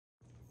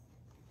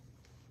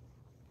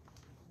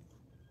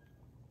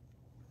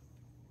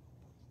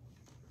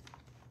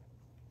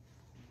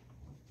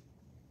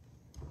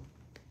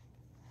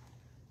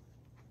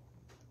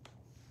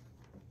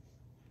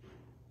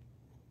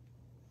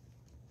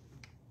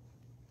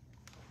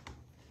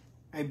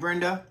Hey,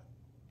 Brenda.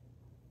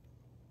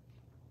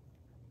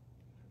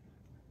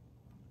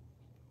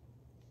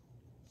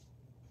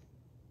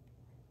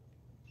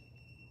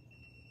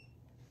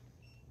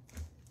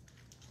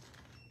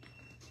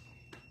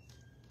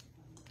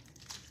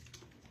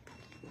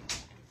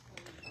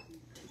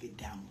 Take it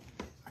down.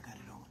 I got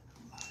it on.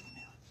 I'm live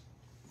now.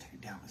 Take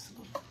it down. It's a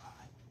little bit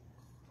high.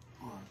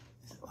 Or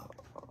is it up?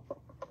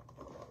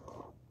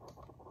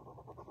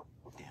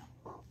 Down.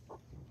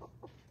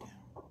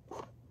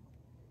 Down.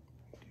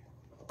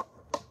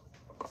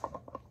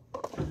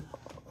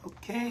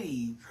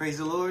 Okay. Praise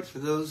the Lord. For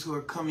those who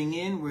are coming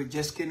in, we're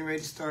just getting ready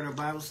to start our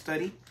Bible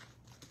study.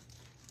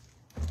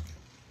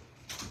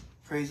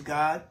 Praise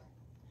God.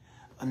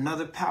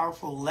 Another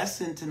powerful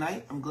lesson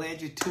tonight. I'm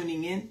glad you're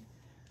tuning in.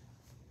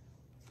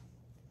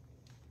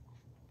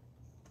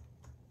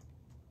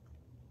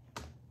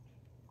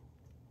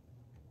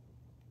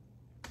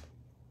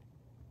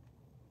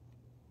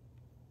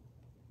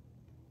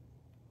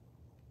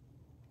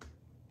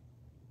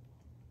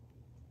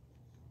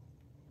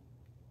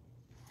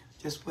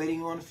 Just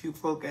waiting on a few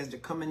folk as they're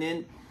coming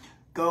in.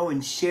 Go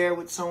and share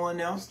with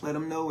someone else. Let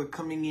them know we're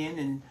coming in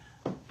and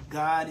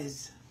God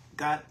has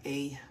got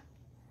a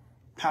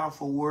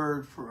powerful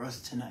word for us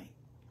tonight.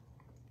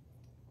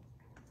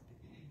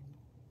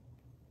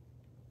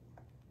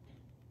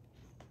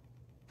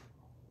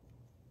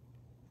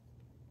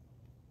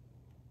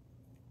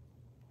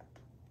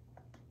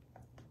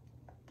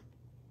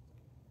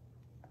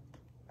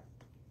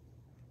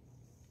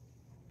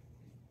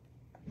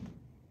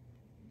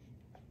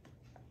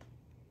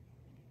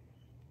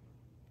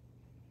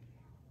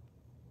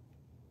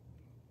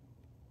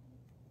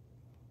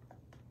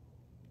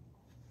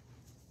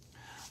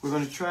 We're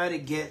going to try to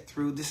get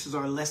through, this is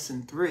our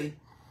lesson 3.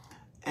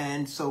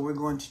 And so we're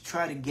going to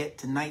try to get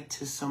tonight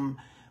to some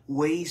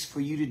ways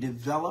for you to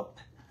develop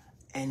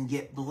and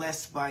get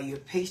blessed by your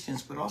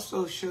patience, but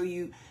also show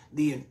you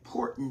the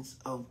importance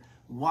of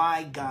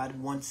why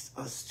God wants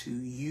us to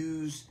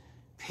use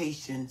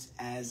patience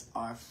as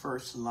our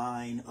first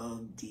line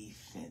of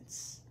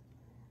defense.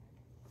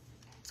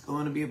 It's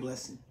going to be a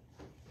blessing.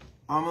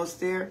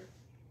 Almost there.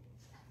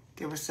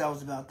 Give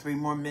ourselves about 3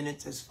 more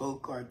minutes as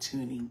folk are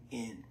tuning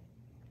in.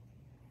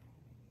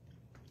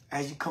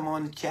 As you come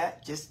on the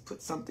chat, just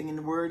put something in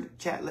the word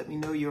chat. Let me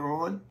know you're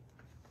on.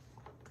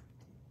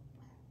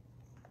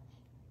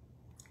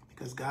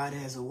 Because God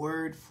has a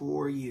word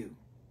for you.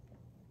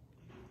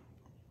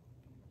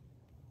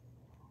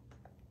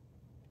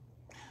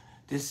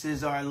 This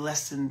is our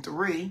lesson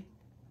 3.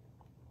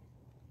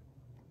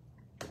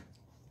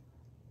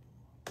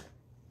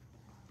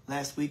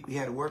 Last week we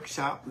had a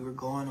workshop. We were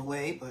going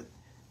away, but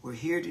we're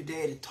here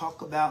today to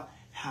talk about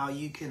how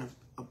you can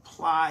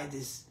apply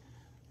this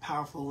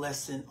powerful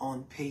lesson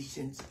on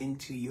patience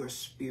into your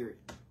spirit.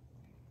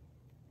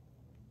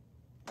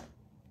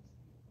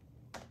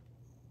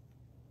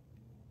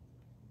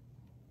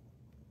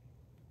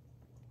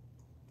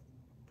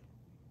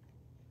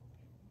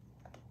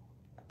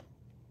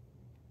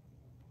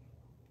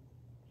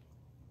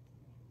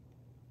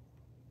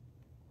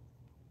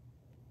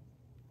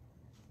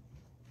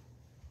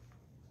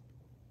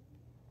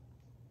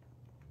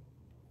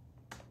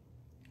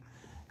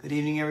 Good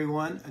evening,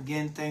 everyone.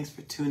 Again, thanks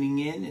for tuning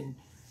in, and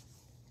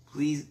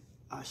please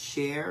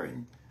share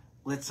and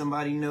let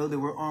somebody know that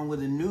we're on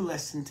with a new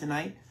lesson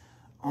tonight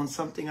on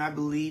something I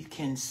believe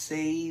can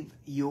save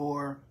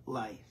your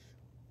life.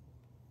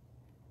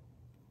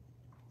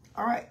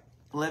 All right,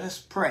 let us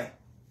pray.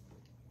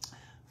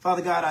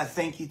 Father God, I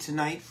thank you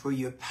tonight for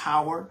your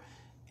power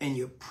and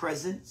your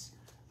presence.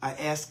 I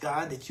ask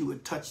God that you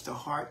would touch the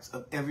hearts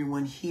of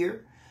everyone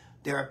here.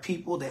 There are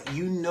people that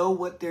you know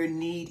what their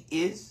need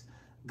is.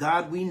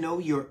 God, we know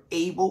you're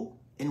able.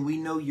 And we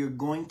know you're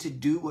going to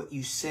do what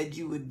you said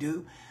you would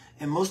do.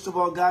 And most of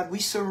all, God, we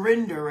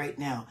surrender right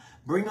now.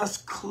 Bring us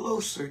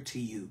closer to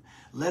you.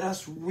 Let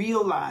us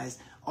realize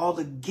all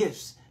the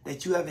gifts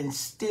that you have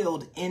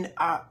instilled in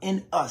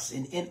us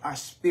and in our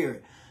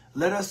spirit.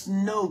 Let us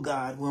know,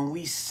 God, when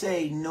we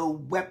say no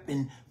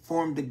weapon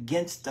formed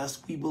against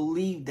us, we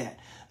believe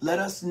that. Let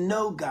us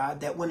know,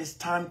 God, that when it's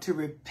time to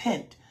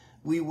repent,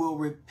 we will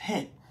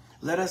repent.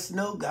 Let us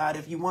know, God,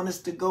 if you want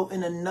us to go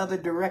in another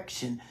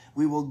direction,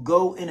 we will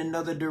go in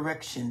another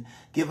direction.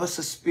 Give us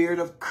a spirit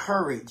of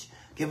courage.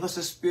 Give us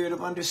a spirit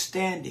of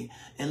understanding.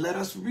 And let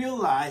us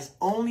realize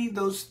only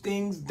those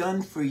things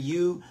done for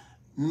you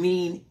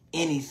mean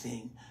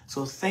anything.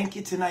 So thank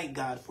you tonight,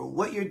 God, for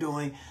what you're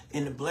doing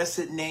in the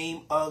blessed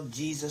name of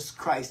Jesus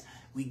Christ.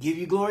 We give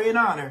you glory and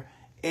honor.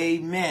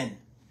 Amen.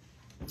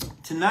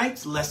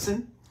 Tonight's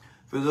lesson,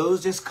 for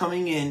those just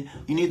coming in,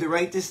 you need to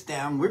write this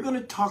down. We're going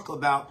to talk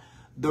about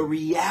the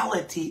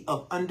reality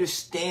of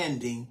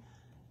understanding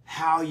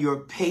how your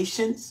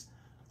patience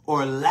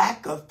or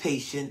lack of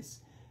patience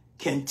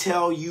can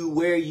tell you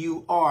where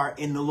you are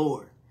in the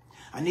Lord.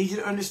 I need you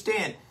to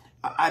understand,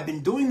 I've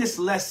been doing this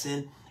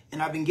lesson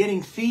and I've been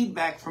getting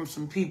feedback from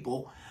some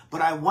people,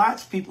 but I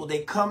watch people,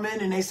 they come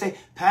in and they say,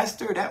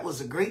 Pastor, that was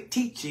a great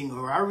teaching,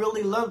 or I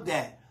really love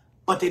that,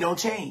 but they don't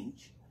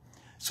change.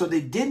 So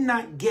they did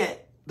not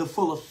get the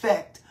full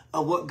effect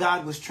of what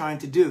God was trying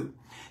to do.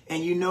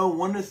 And you know,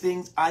 one of the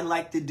things I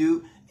like to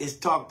do is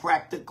talk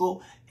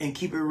practical and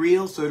keep it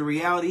real. So the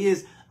reality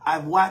is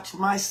I've watched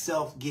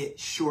myself get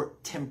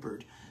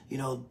short-tempered. You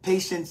know,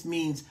 patience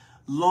means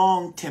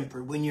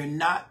long-tempered. When you're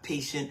not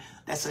patient,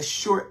 that's a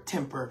short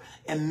temper.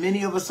 And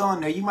many of us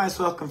on there, you might as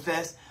well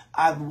confess,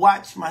 I've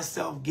watched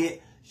myself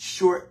get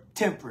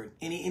short-tempered.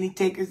 Any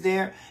takers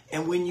there?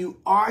 And when you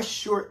are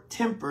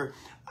short-tempered,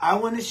 I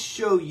want to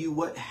show you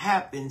what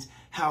happens,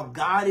 how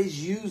God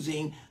is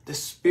using the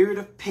spirit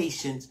of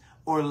patience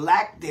or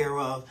lack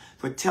thereof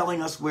for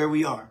telling us where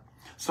we are.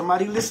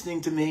 Somebody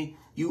listening to me,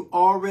 you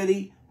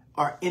already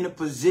are in a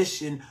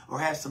position or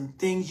have some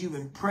things you've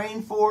been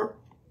praying for,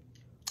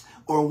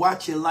 or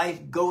watch your life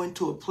go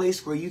into a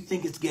place where you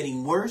think it's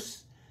getting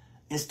worse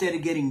instead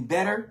of getting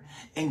better.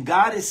 And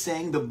God is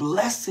saying the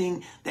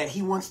blessing that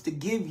he wants to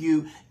give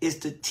you is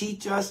to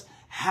teach us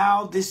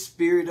how this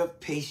spirit of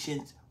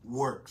patience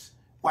works.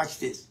 Watch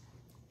this.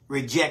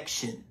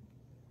 Rejection,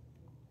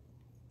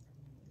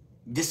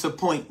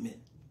 disappointment,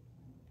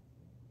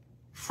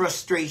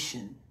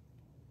 frustration.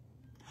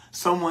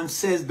 Someone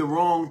says the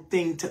wrong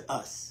thing to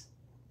us.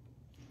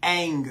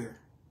 Anger.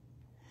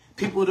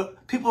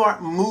 People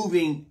aren't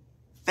moving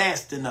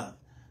fast enough.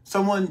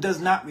 Someone does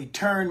not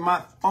return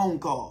my phone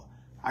call.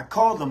 I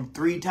called them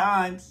 3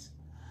 times.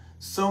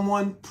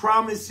 Someone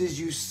promises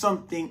you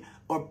something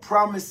or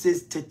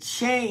promises to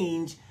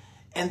change,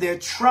 and they're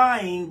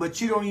trying,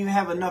 but you don't even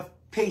have enough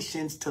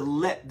patience to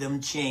let them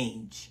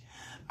change.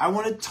 I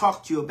want to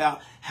talk to you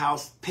about how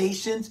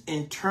patience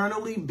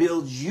internally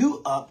builds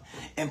you up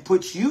and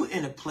puts you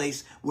in a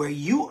place where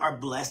you are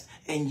blessed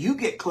and you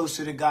get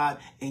closer to God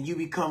and you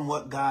become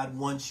what God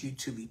wants you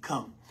to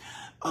become.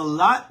 A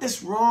lot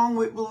that's wrong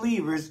with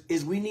believers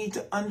is we need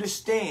to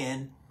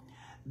understand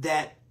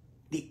that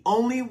the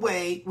only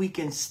way we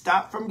can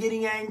stop from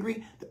getting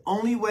angry, the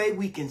only way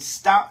we can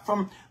stop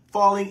from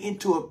falling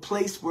into a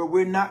place where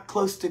we're not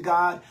close to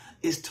God,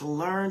 is to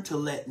learn to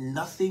let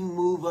nothing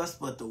move us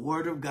but the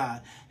word of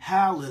God.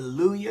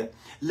 Hallelujah.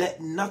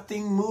 Let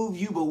nothing move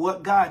you but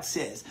what God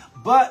says.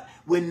 But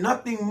when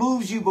nothing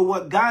moves you but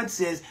what God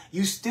says,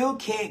 you still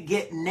can't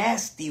get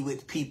nasty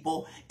with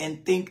people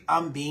and think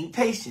I'm being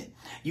patient.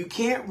 You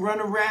can't run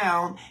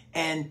around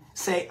and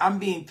say I'm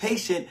being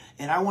patient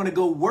and I want to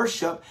go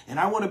worship and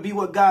I want to be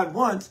what God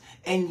wants,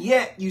 and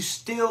yet you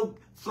still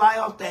fly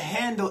off the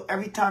handle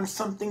every time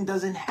something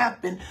doesn't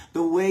happen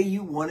the way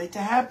you want it to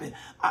happen.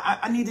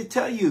 I need to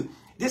tell you,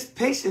 this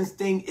patience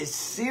thing is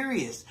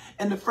serious.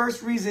 And the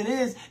first reason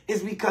is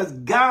because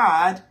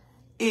God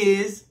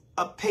is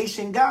a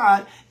patient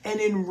God.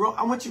 And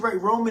I want you to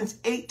write Romans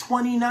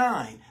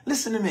 8:29.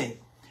 Listen to me.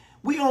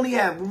 We only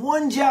have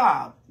one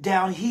job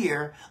down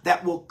here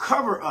that will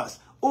cover us.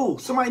 Oh,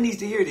 somebody needs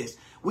to hear this.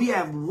 We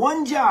have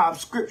one job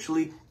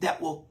scripturally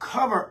that will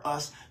cover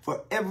us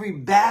for every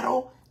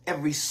battle,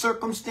 every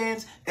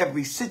circumstance,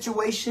 every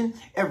situation,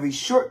 every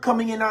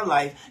shortcoming in our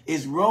life.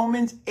 Is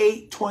Romans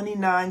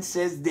 8:29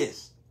 says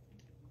this: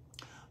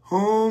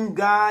 whom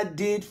God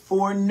did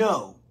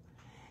foreknow,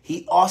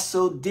 he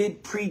also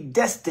did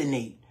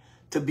predestinate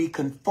to be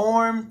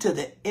conformed to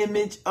the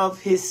image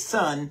of his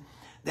Son,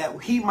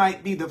 that he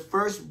might be the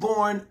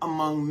firstborn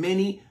among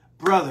many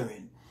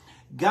brethren.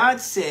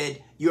 God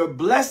said your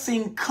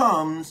blessing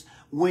comes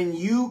when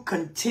you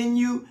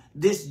continue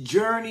this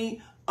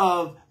journey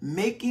of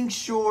making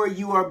sure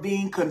you are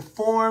being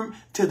conformed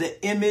to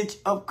the image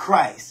of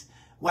Christ.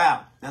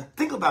 Wow. Now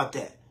think about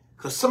that,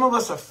 because some of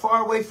us are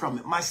far away from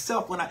it.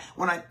 Myself,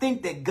 when I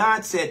think that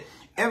God said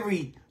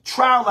every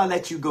trial I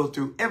let you go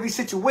through, every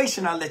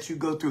situation I let you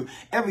go through,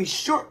 every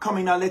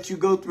shortcoming I let you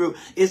go through,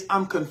 is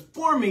I'm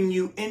conforming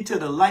you into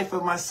the life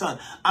of my Son.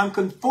 I'm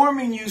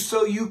conforming you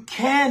so you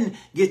can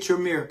get your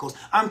miracles.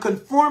 I'm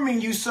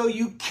conforming you so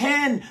you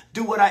can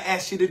do what I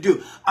asked you to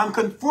do. I'm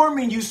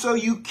conforming you so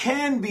you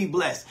can be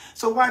blessed.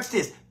 So watch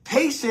this.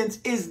 Patience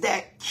is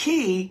that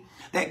key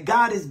that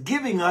God is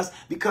giving us,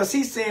 because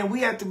he's saying we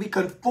have to be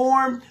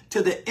conformed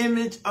to the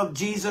image of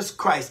Jesus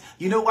Christ.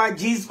 You know why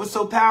Jesus was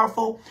so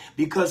powerful?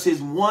 Because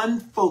his one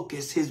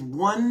focus, his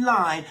one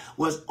line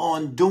was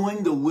on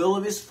doing the will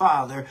of his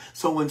Father.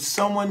 So when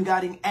someone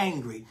got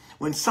angry,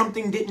 when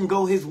something didn't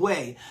go his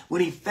way,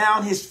 when he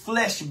found his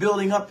flesh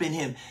building up in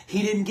him,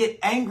 he didn't get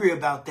angry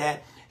about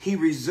that. He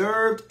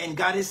reserved and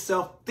got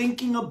himself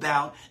thinking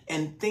about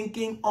and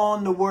thinking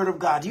on the word of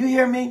God. You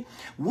hear me?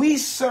 We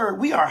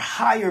are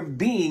higher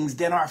beings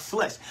than our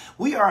flesh.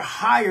 We are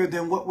higher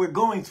than what we're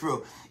going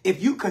through.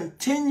 If you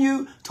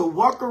continue to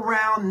walk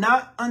around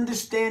not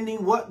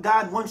understanding what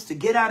God wants to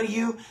get out of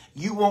you,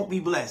 you won't be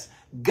blessed.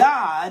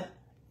 God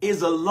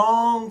is a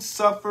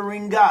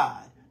long-suffering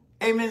God.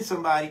 Amen,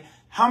 somebody.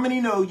 How many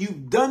know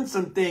you've done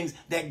some things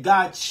that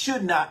God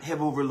should not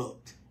have overlooked?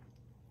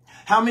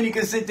 How many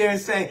can sit there and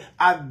say,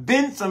 I've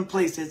been some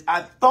places,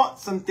 I've thought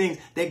some things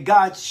that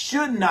God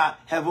should not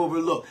have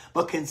overlooked?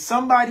 But can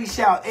somebody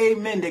shout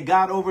amen that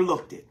God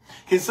overlooked it?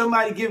 Can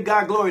somebody give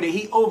God glory that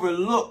he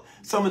overlooked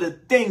some of the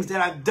things that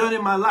I've done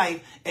in my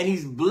life and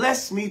he's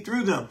blessed me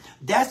through them?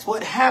 That's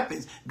what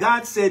happens.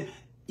 God said,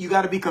 you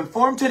got to be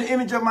conformed to the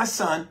image of my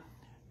Son.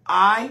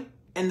 I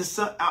and the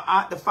Son,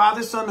 the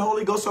Father, Son, the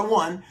Holy Ghost are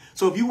one.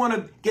 So if you want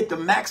to get the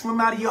maximum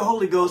out of your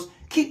Holy Ghost,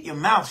 keep your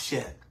mouth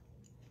shut.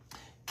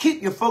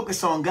 Keep your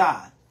focus on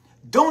God.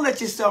 Don't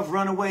let yourself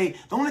run away.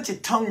 Don't let your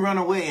tongue run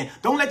away. And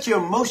don't let your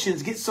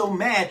emotions get so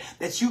mad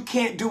that you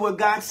can't do what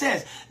God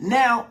says.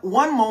 Now,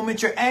 one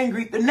moment you're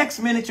angry. The next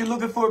minute you're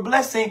looking for a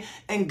blessing.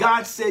 And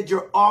God said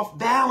you're off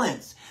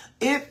balance.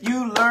 If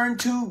you learn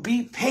to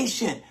be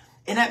patient,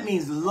 and that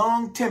means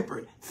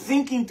long-tempered,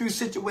 thinking through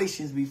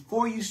situations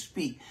before you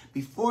speak,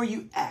 before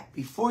you act,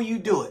 before you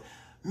do it,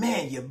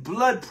 man, your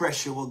blood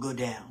pressure will go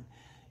down.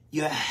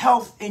 Your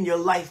health in your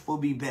life will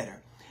be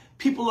better.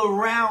 People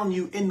around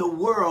you in the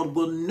world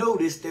will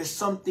notice there's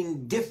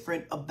something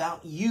different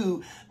about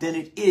you than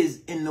it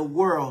is in the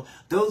world.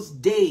 Those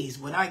days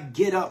when I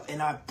get up and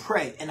I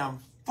pray and I'm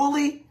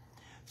fully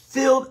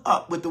filled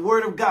up with the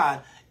word of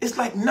God, it's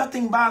like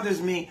nothing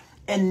bothers me.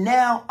 And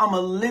now I'm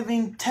a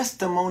living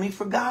testimony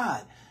for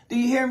God. Do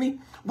you hear me?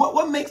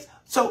 What makes,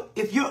 so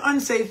if your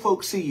unsaved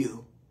folks see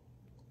you,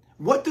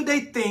 what do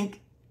they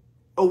think,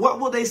 or what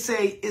will they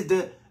say is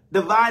the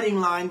dividing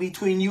line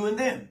between you and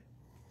them?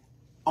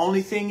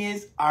 Only thing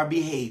is our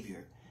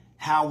behavior,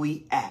 how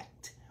we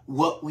act,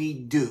 what we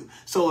do.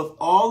 So if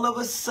all of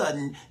a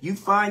sudden you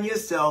find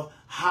yourself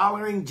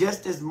hollering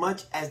just as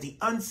much as the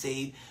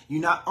unsaved, you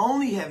not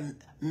only have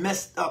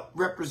messed up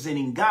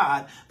representing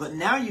God, but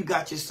now you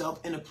got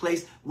yourself in a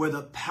place where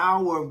the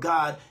power of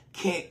God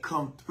can't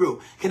come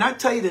through. Can I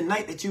tell you, the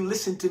night that you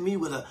listen to me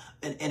with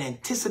an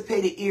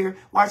anticipated ear,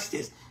 watch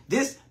this.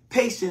 This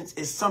patience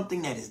is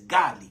something that is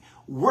godly.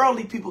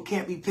 Worldly people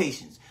can't be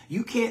patient.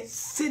 You can't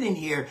sit in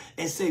here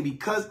and say,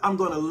 because I'm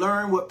going to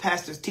learn what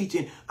pastor's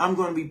teaching, I'm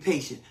going to be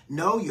patient.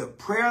 No, your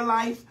prayer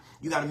life,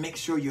 you got to make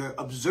sure you're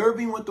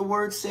observing what the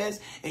word says,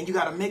 and you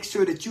got to make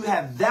sure that you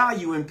have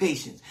value in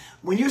patience.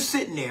 When you're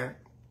sitting there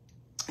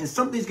and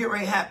something's getting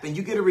ready to happen,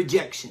 you get a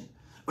rejection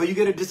or you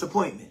get a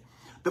disappointment.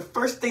 The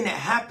first thing that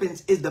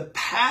happens is the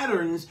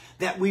patterns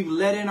that we've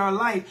let in our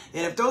life.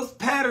 And if those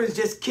patterns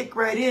just kick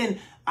right in,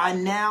 I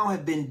now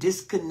have been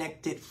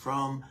disconnected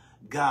from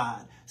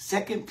God.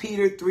 2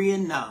 Peter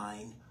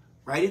 3:9,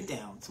 write it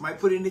down. Somebody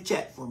put it in the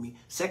chat for me.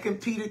 2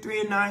 Peter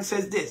 3:9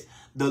 says this: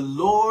 the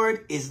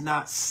Lord is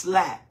not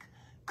slack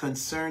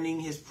concerning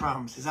his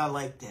promises. I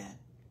like that.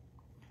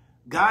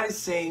 God is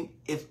saying,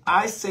 if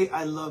I say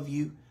I love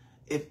you,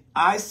 if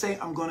I say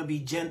I'm going to be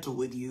gentle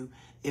with you,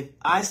 if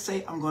I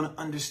say I'm going to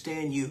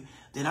understand you,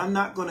 then I'm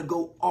not going to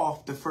go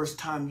off the first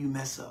time you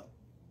mess up.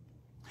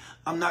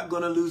 I'm not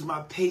going to lose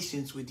my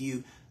patience with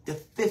you the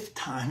 5th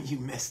time you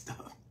messed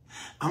up.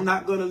 I'm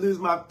not going to lose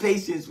my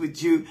patience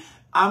with you.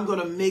 I'm going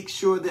to make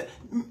sure that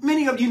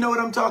many of you know what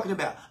I'm talking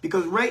about,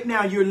 because right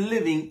now you're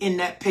living in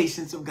that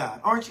patience of God,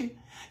 aren't you?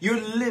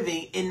 You're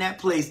living in that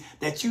place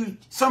that you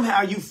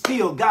somehow you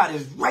feel God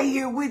is right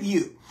here with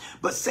you.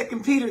 But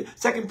 2 Peter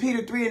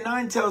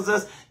 3:9 tells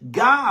us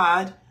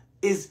God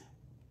is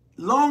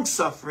long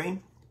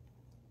suffering.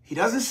 He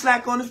doesn't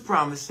slack on his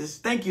promises.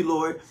 Thank you,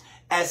 Lord.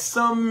 As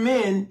some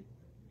men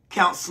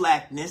count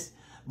slackness,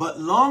 but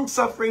long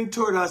suffering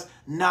toward us,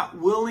 not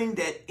willing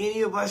that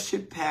any of us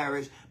should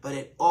perish, but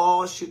that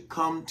all should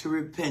come to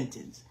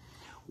repentance.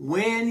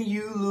 When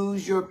you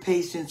lose your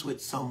patience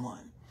with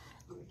someone,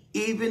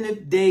 even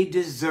if they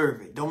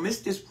deserve it, don't miss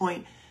this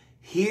point.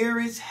 Here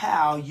is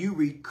how you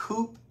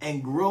recoup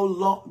and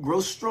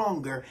grow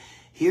stronger.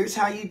 Here's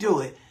how you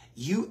do it.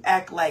 You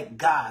act like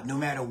God, no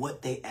matter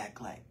what they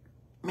act like.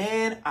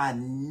 Man, I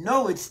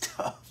know it's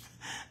tough.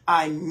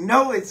 I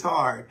know it's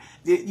hard.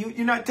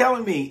 You're not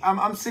telling me.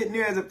 I'm sitting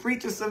there as a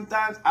preacher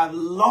sometimes. I've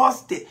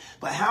lost it.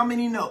 But how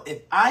many know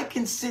if I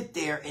can sit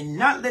there and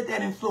not let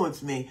that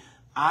influence me,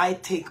 I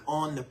take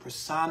on the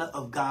persona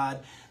of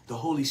God. The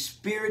Holy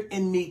Spirit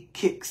in me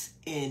kicks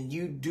in.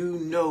 You do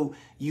know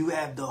you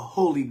have the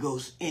Holy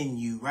Ghost in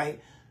you,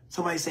 right?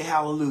 Somebody say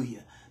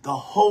hallelujah. The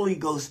Holy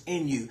Ghost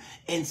in you.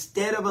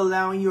 Instead of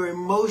allowing your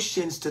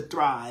emotions to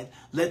thrive,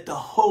 let the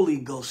Holy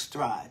Ghost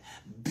thrive.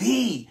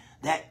 Be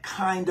that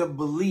kind of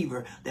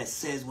believer that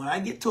says, when I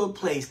get to a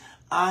place,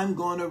 I'm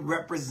going to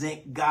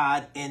represent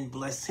God and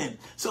bless him.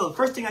 So the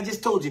first thing I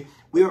just told you,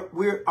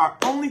 we're our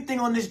only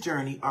thing on this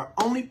journey, our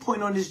only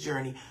point on this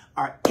journey,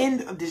 our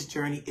end of this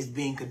journey is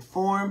being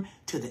conformed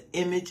to the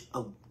image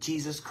of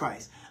Jesus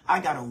Christ. I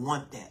got to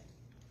want that.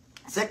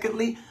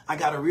 Secondly, I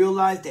got to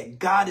realize that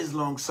God is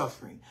long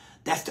suffering.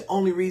 That's the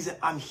only reason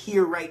I'm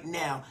here right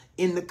now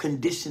in the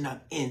condition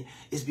I'm in,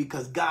 is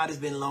because God has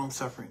been long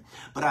suffering.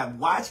 But I've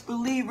watched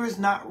believers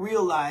not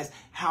realize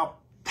how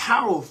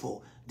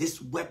powerful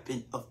this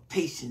weapon of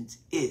patience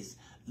is.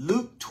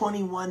 Luke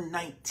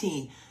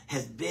 21:19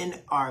 has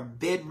been our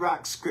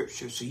bedrock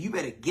scripture. So you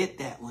better get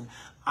that one.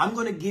 I'm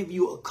going to give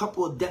you a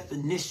couple of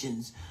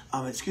definitions,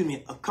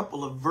 a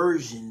couple of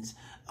versions,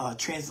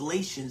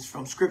 translations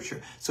from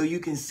scripture, so you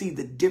can see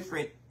the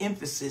different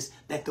emphasis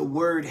that the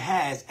word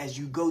has as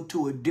you go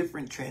to a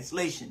different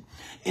translation.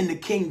 In the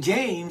King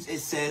James, it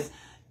says,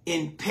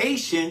 in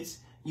patience,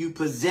 you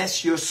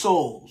possess your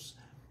souls.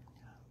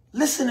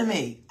 Listen to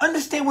me.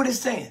 Understand what it's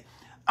saying.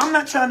 I'm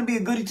not trying to be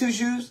a goody two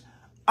shoes.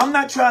 I'm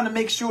not trying to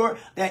make sure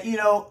that,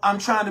 I'm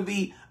trying to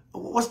be,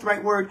 what's the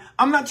right word?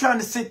 I'm not trying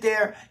to sit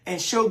there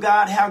and show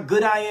God how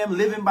good I am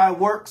living by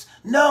works.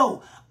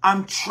 No,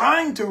 I'm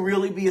trying to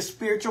really be a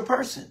spiritual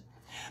person,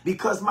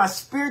 because my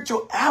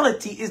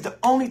spirituality is the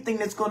only thing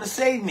that's going to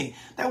save me.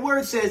 That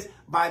word says,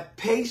 by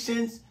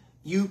patience,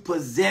 you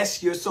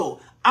possess your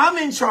soul. I'm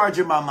in charge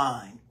of my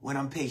mind when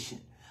I'm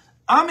patient.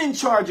 I'm in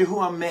charge of who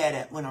I'm mad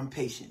at when I'm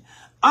patient.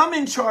 I'm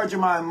in charge of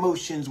my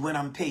emotions when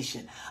I'm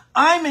patient.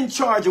 I'm in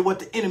charge of what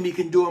the enemy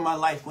can do in my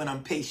life when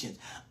I'm patient.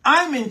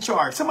 I'm in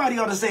charge. Somebody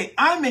ought to say,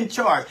 I'm in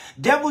charge.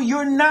 Devil,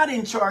 you're not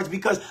in charge,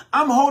 because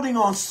I'm holding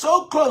on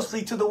so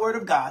closely to the word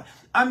of God.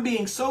 I'm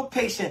being so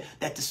patient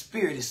that the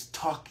Spirit is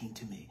talking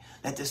to me,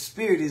 that the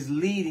Spirit is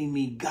leading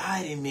me,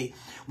 guiding me.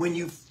 When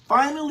you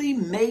finally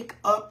make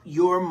up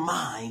your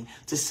mind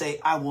to say,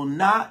 I will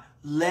not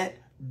let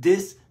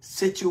this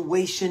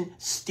situation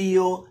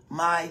steal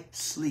my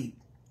sleep,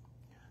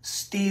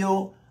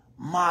 steal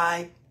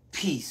my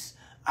peace.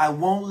 I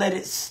won't let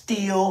it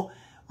steal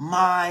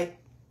my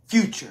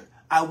future.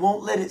 I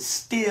won't let it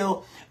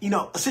steal,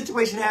 a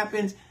situation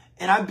happens,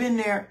 and I've been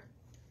there,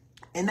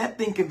 and that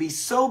thing can be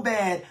so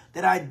bad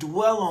that I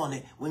dwell on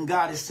it, when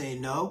God is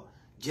saying, no,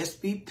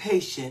 just be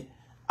patient.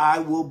 I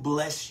will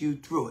bless you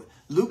through it.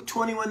 Luke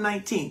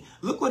 21:19.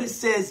 Look what it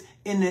says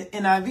in the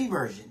NIV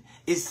version.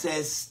 It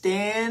says,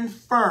 stand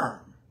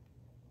firm.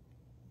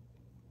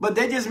 But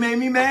that just made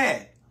me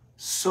mad.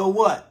 So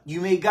what?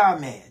 You made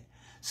God mad.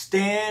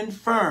 Stand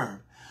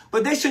firm.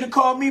 But they should have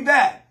called me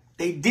back.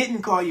 They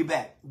didn't call you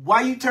back.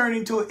 Why you turn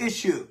into an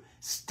issue?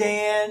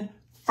 Stand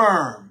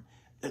firm.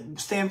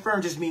 Stand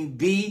firm just means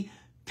be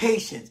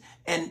patient.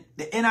 And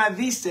the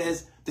NIV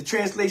says, the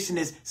translation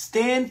is,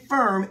 stand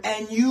firm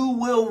and you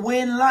will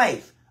win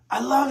life.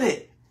 I love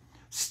it.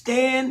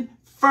 Stand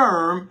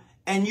firm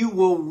and you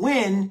will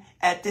win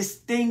at this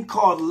thing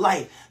called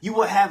life. You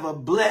will have a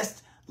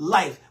blessed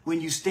life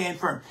when you stand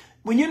firm.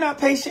 When you're not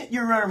patient,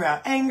 you're running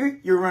around angry,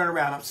 you're running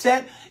around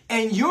upset,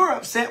 and you're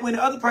upset when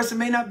the other person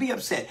may not be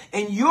upset.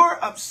 And you're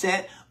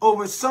upset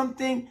over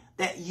something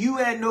that you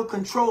had no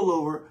control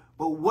over,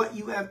 but what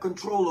you have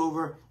control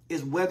over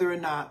is whether or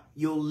not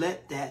you'll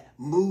let that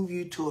move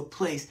you to a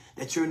place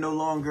that you're no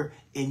longer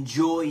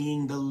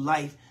enjoying the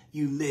life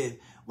you live.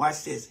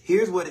 Watch this.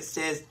 Here's what it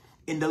says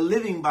in the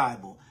Living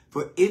Bible.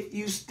 For if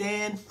you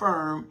stand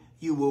firm,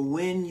 you will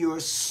win your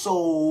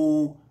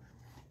soul.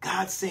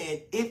 God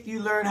said, if you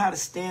learn how to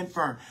stand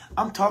firm.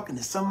 I'm talking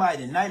to somebody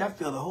tonight. I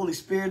feel the Holy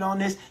Spirit on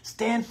this.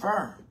 Stand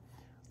firm.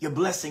 Your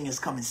blessing is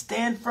coming.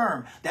 Stand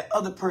firm. That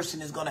other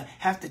person is going to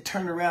have to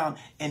turn around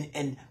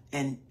and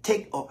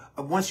take,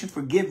 once you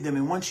forgive them,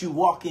 and once you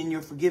walk in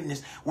your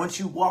forgiveness, once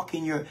you walk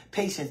in your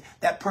patience,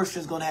 that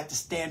person is going to have to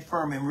stand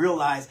firm and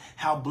realize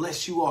how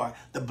blessed you are.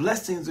 The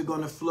blessings are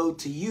going to flow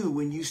to you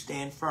when you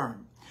stand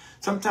firm.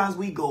 Sometimes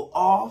we go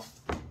off.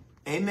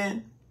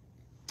 Amen.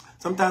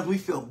 Sometimes we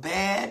feel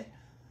bad.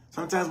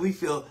 Sometimes we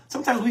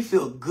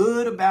feel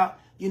good about,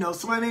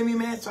 somebody made me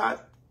mad. So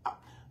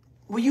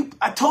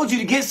I told you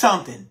to get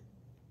something.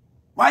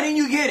 Why didn't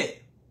you get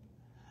it?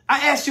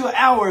 I asked you an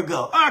hour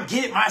ago. I'll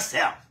get it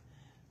myself.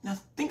 Now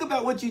think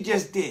about what you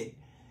just did.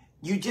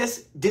 You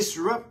just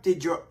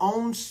disrupted your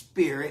own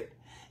spirit.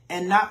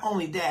 And not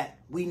only that,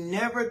 we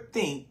never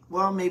think,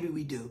 well, maybe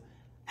we do,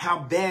 how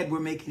bad we're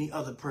making the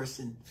other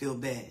person feel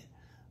bad.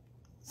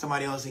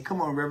 Somebody else say,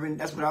 come on, Reverend,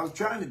 that's what I was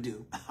trying to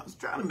do. I was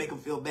trying to make them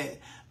feel bad.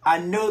 I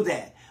know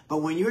that.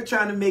 But when you're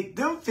trying to make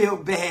them feel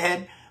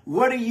bad,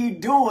 what are you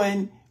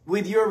doing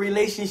with your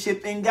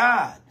relationship in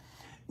God?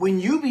 When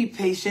you be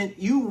patient,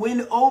 you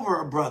win over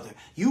a brother.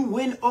 You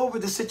win over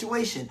the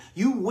situation.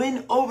 You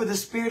win over the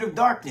spirit of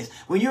darkness.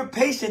 When you're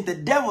patient, the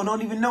devil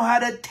don't even know how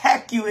to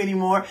attack you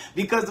anymore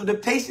because of the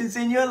patience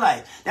in your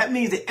life. That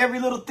means that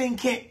every little thing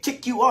can't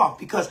tick you off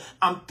because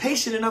I'm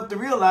patient enough to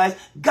realize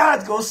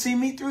God's going to see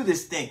me through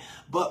this thing.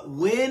 But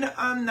when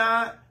I'm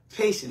not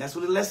patient, that's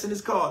what the lesson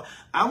is called.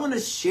 I want to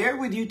share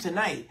with you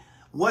tonight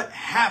what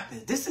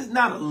happens. This is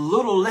not a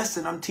little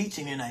lesson I'm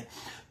teaching tonight.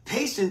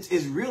 Patience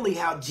is really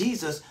how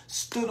Jesus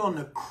stood on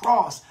the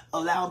cross,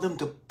 allowed them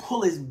to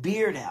pull his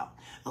beard out,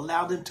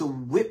 allowed them to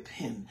whip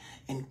him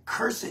and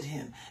curse at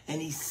him.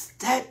 And he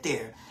sat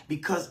there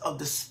because of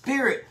the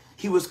spirit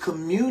he was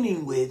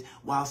communing with.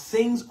 While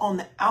things on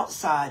the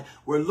outside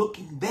were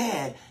looking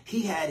bad,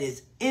 he had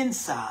his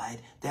inside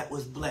that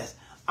was blessed.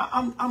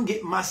 I'm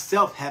getting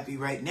myself happy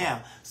right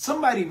now.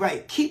 Somebody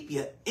write, keep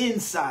your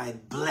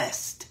inside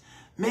blessed.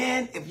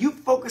 Man, if you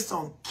focus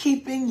on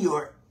keeping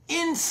your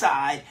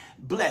inside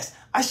blessed,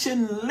 I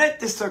shouldn't let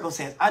this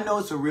circumstance. I know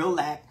it's a real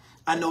lack.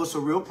 I know it's a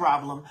real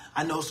problem.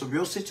 I know it's a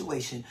real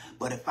situation.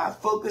 But if I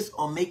focus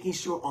on making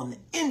sure on the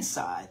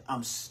inside,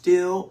 I'm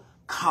still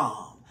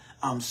calm.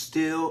 I'm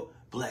still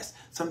blessed.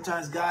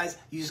 Sometimes, guys,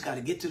 you just got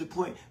to get to the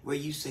point where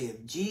you say,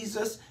 if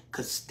Jesus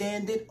could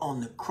stand it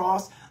on the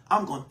cross,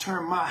 I'm going to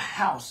turn my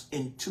house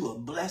into a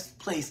blessed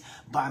place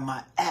by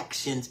my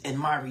actions and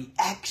my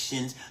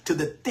reactions to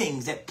the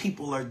things that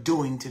people are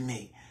doing to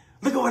me.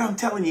 Look at what I'm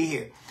telling you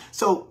here.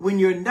 So when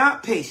you're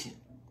not patient,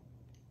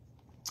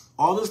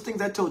 All those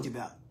things I told you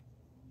about.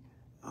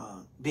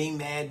 Being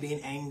mad,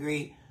 being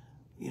angry,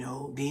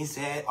 being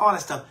sad, all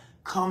that stuff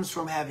comes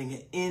from having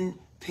an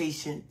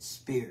impatient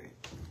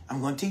spirit. I'm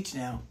going to teach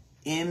now.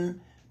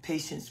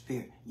 Impatient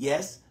spirit.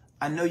 Yes,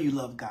 I know you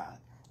love God.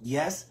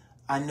 Yes,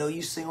 I know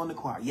you sing on the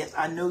choir. Yes,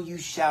 I know you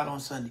shout on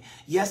Sunday.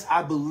 Yes,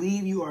 I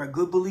believe you are a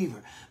good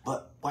believer.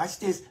 But watch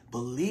this.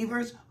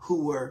 Believers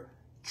who were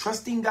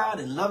trusting God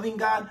and loving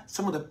God,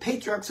 some of the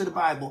patriarchs of the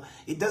Bible,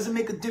 it doesn't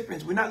make a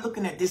difference. We're not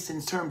looking at this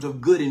in terms of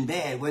good and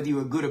bad, whether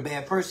you're a good or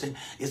bad person.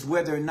 It's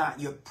whether or not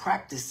you're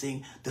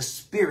practicing the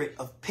spirit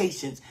of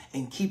patience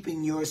and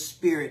keeping your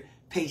spirit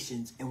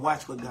patient. And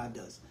watch what God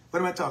does. What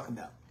am I talking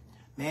about?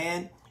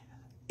 Man,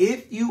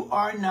 if you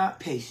are not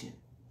patient,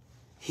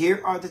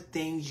 here are the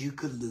things you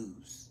could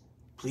lose.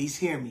 Please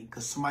hear me,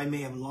 because somebody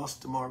may have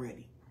lost them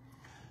already.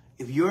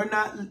 If you're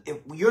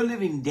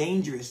living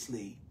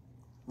dangerously,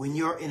 when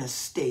you're in a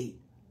state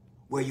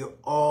where you're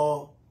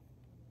all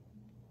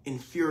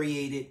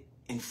infuriated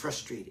and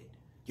frustrated,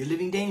 you're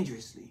living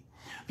dangerously,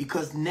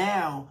 because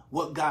now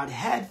what God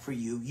had for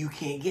you, you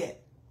can't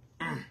get.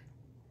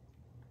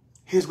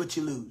 Here's what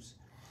you lose.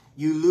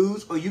 You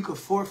lose, or you could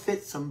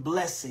forfeit some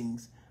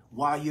blessings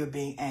while you're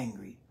being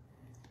angry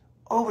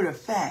over the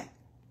fact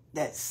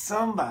that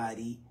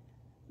somebody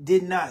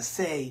did not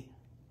say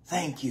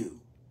thank you,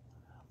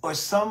 or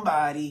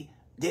somebody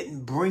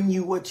didn't bring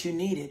you what you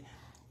needed.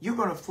 You're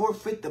going to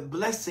forfeit the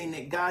blessing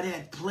that God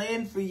had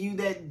planned for you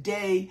that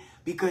day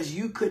because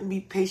you couldn't be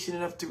patient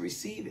enough to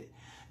receive it.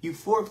 You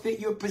forfeit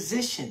your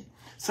position.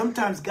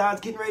 Sometimes God's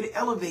getting ready to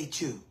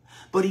elevate you,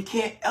 but he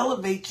can't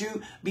elevate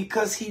you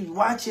because he's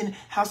watching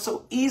how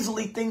so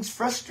easily things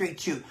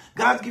frustrate you.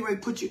 God's getting ready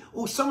to put you.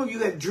 Oh, some of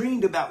you have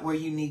dreamed about where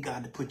you need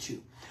God to put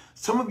you.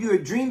 Some of you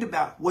have dreamed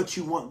about what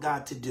you want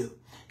God to do.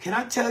 Can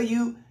I tell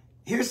you,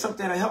 here's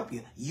something that'll help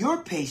you.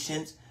 Your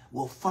patience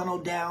will funnel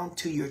down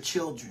to your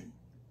children.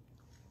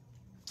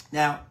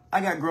 Now,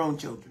 I got grown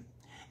children,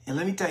 and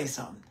let me tell you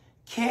something.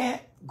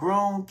 Can't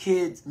grown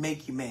kids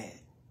make you mad?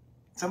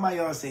 Somebody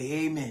ought to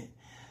say amen.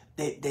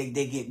 They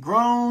get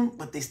grown,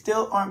 but they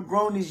still aren't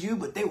grown as you,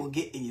 but they will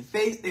get in your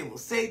face. They will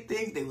say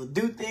things. They will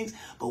do things.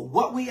 But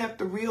what we have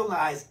to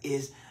realize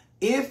is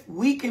if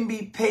we can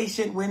be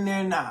patient when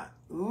they're not.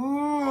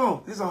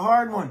 Ooh, this is a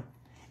hard one.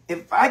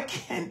 If I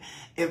can,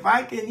 we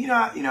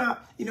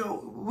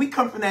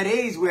come from that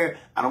age where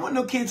I don't want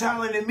no kids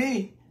hollering at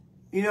me.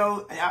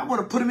 I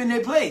want to put them in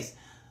their place.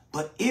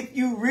 But if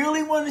you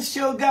really want to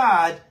show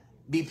God,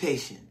 be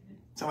patient.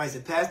 Somebody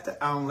said, Pastor,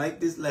 I don't like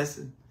this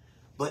lesson.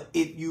 But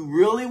if you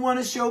really want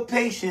to show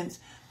patience,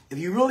 if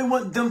you really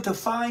want them to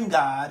find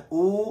God,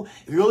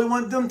 if you really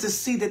want them to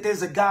see that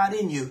there's a God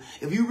in you,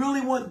 if you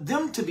really want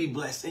them to be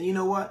blessed, and you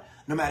know what?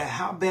 No matter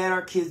how bad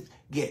our kids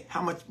get,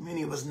 how much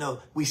many of us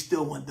know, we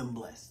still want them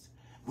blessed.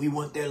 We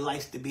want their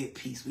lives to be at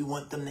peace. We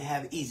want them to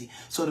have it easy.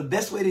 So the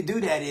best way to do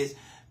that is,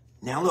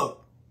 now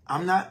look, I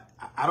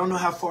don't know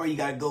how far you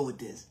got to go with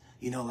this.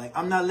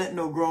 I'm not letting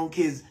no grown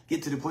kids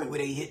get to the point where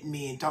they hitting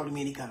me and talking to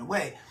me any kind of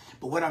way.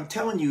 But what I'm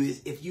telling you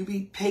is if you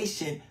be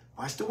patient,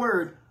 watch the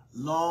word,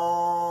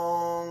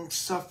 long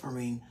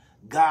suffering,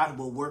 God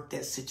will work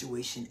that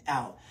situation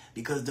out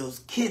because those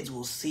kids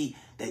will see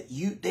that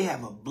they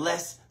have a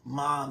blessed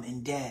mom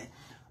and dad.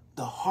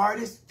 The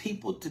hardest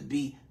people to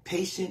be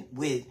patient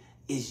with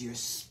is your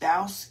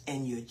spouse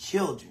and your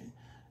children.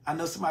 I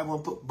know somebody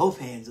want to put both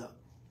hands up.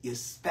 Your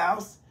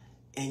spouse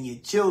and your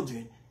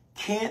children.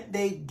 Can't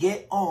they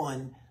get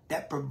on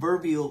that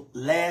proverbial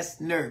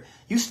last nerve?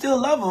 You still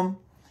love them,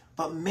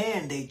 but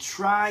man, they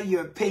try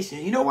your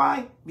patience. You know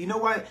why? You know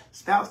why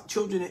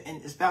children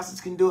and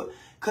spouses can do it?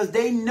 Because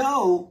they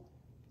know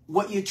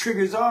what your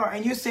triggers are.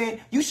 And you're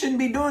saying, you shouldn't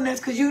be doing this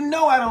because you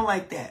know I don't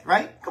like that,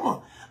 right? Come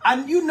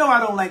on. You know I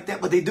don't like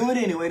that, but they do it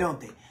anyway, don't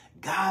they?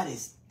 God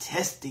is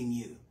testing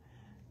you.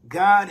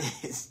 God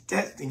is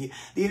testing you.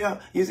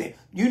 You're saying,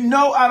 you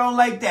know I don't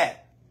like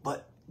that,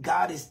 but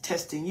God is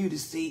testing you to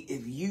see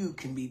if you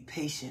can be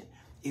patient,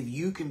 if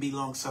you can be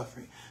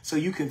long-suffering. So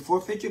you can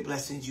forfeit your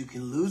blessings. You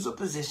can lose a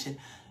position.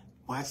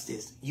 Watch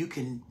this.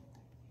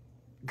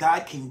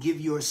 God can give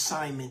your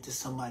assignment to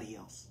somebody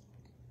else.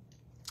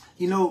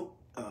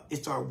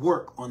 It's our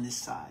work on this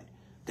side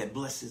that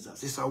blesses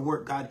us. It's our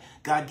work.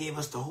 God gave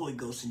us the Holy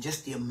Ghost and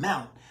just the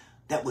amount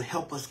that would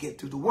help us get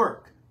through the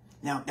work.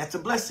 Now, that's a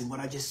blessing, what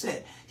I just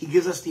said. He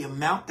gives us the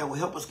amount that will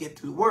help us get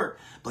through the work,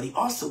 but he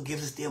also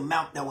gives us the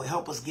amount that will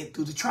help us get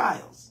through the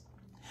trials.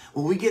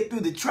 When we get through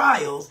the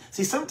trials,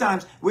 see,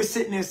 sometimes we're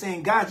sitting there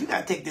saying, God, you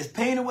got to take this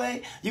pain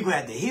away. You're going to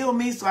have to heal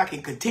me so I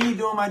can continue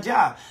doing my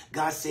job.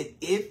 God said,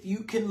 if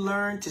you can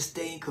learn to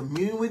stay in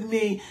communion with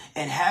me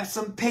and have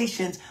some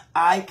patience,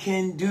 I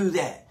can do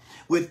that.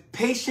 With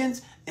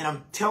patience, and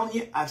I'm telling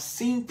you, I've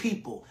seen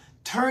people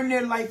turn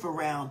their life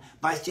around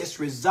by just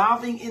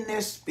resolving in their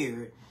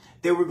spirit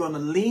they were going to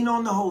lean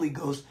on the Holy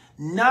Ghost,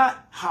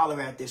 not holler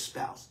at their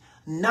spouse,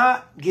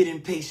 not get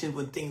impatient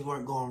when things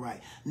weren't going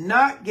right,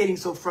 not getting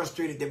so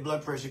frustrated their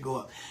blood pressure go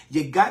up.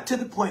 You got to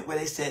the point where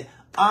they said,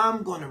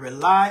 I'm going to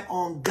rely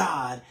on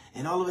God.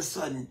 And all of a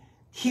sudden,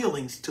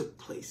 healings took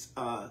place.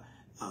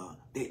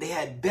 They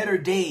had better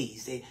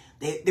days.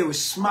 They were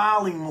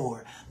smiling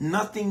more.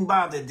 Nothing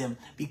bothered them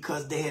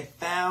because they had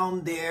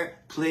found their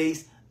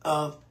place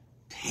of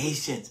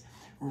patience.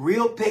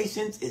 Real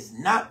patience is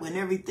not when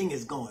everything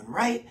is going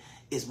right.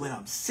 It's when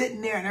I'm sitting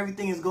there and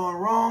everything is going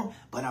wrong,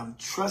 but I'm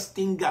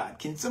trusting God.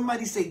 Can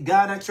somebody say,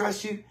 God, I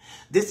trust you?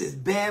 This is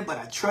bad, but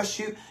I trust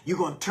you. You're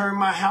going to turn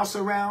my house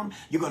around.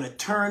 You're going to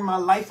turn my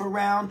life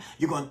around.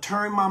 You're going to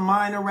turn my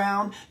mind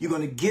around. You're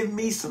going to give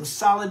me some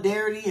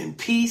solidarity and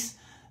peace.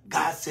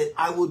 God said,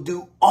 I will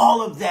do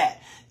all of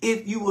that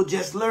if you will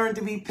just learn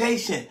to be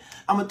patient.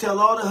 I'm going to tell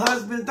all the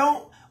husbands,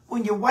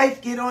 when your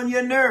wife get on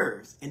your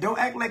nerves, and don't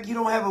act like you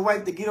don't have a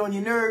wife to get on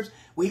your nerves.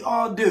 We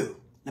all do.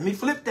 Let me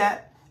flip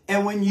that.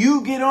 And when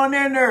you get on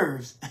their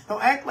nerves,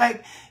 don't act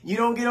like you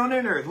don't get on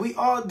their nerves. We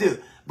all do.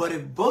 But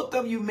if both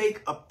of you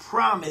make a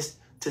promise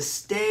to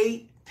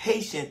stay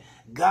patient,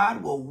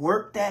 God will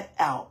work that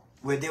out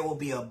where there will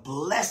be a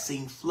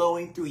blessing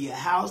flowing through your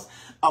house,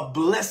 a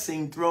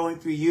blessing flowing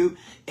through you.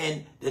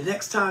 And the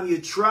next time your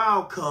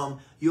trial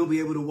comes, you'll be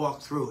able to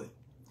walk through it.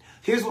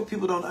 Here's what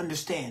people don't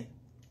understand.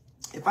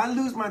 If I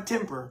lose my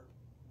temper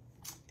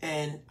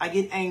and I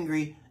get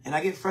angry and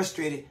I get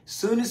frustrated,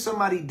 soon as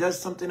somebody does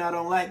something I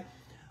don't like,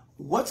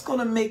 what's going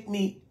to make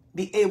me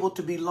be able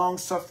to be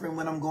long-suffering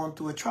when I'm going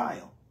through a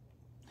trial?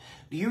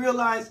 Do you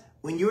realize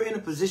when you're in a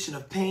position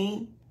of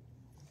pain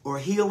or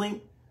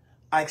healing,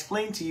 I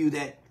explained to you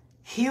that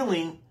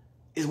healing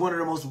is one of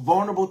the most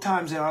vulnerable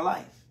times in our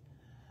life.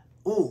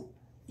 Ooh,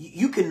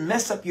 you can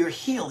mess up your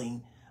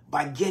healing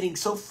by getting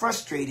so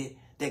frustrated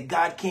that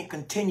God can't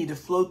continue to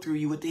flow through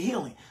you with the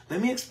healing.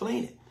 Let me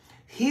explain it.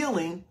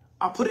 Healing,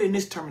 I'll put it in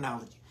this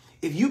terminology.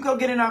 If you go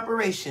get an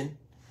operation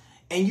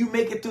and you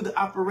make it through the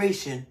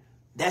operation,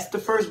 that's the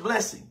first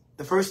blessing,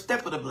 the first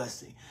step of the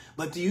blessing.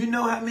 But do you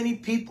know how many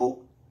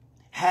people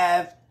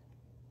have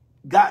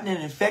gotten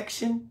an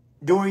infection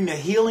during the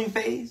healing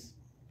phase?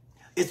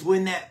 It's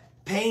when that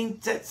pain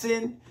sets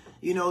in,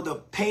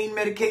 the pain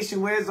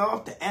medication wears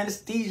off, the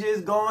anesthesia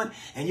is gone,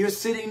 and you're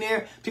sitting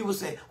there. People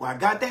say, well, I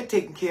got that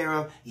taken care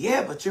of.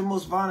 Yeah, but your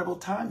most vulnerable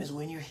time is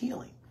when you're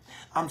healing.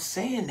 I'm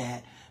saying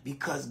that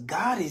because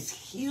God is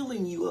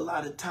healing you a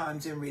lot of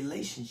times in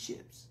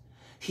relationships.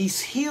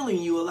 He's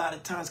healing you a lot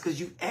of times because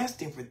you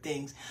asked him for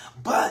things,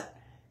 but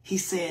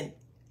he's saying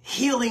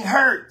healing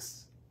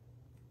hurts.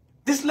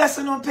 This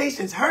lesson on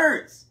patience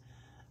hurts.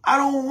 I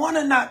don't want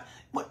to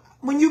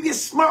when you get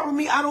smart with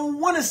me, I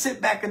don't want to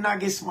sit back and not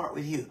get smart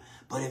with you.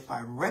 But if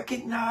I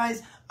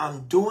recognize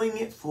I'm doing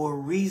it for a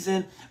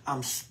reason,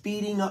 I'm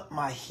speeding up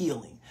my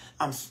healing.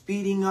 I'm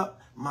speeding up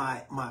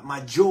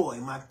my joy,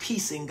 my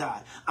peace in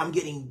God. I'm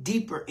getting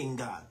deeper in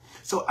God.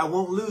 So I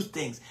won't lose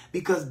things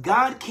because if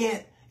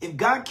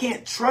God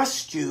can't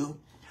trust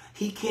you,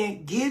 he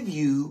can't give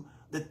you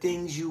the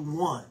things you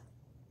want.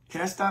 Can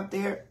I stop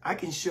there? I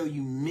can show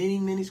you many,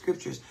 many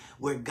scriptures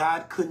where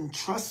God couldn't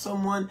trust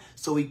someone,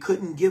 so he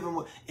couldn't give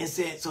them and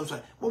said,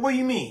 well, what do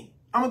you mean?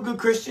 I'm a good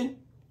Christian.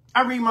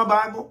 I read my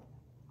Bible.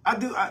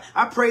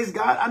 I praise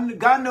God.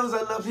 God knows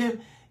I love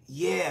him.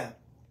 Yeah,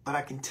 but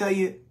I can tell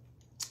you,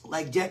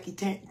 like Jackie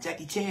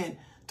Chan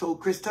told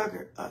Chris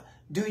Tucker,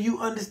 do you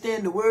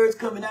understand the words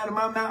coming out of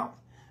my mouth?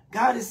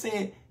 God is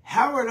saying,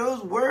 how are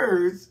those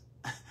words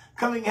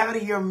coming out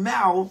of your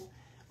mouth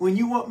when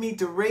you want me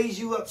to raise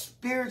you up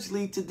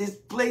spiritually to this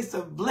place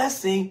of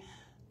blessing,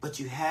 but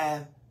you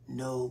have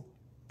no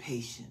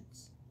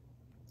patience?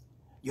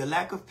 Your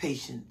lack of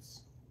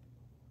patience,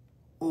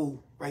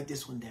 write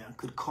this one down,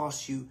 could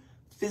cost you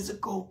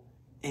physical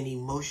and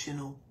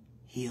emotional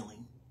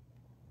healing.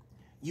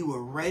 You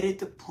were right at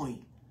the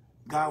point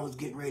God was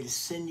getting ready to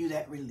send you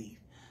that relief.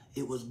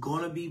 It was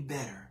going to be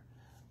better,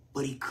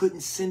 but he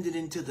couldn't send it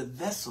into the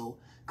vessel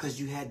because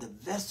you had the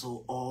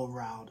vessel all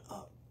riled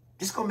up.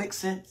 This going to make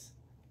sense?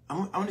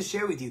 I'm going to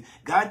share with you.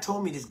 God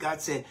told me this. God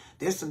said,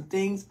 there's some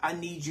things I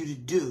need you to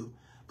do,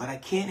 but I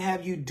can't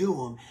have you do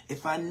them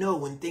if I know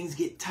when things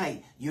get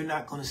tight, you're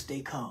not going to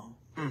stay calm.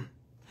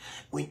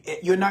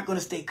 You're not going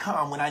to stay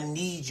calm when I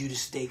need you to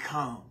stay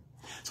calm.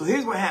 So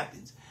here's what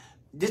happens.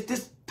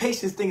 This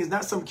patience thing is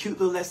not some cute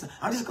little lesson.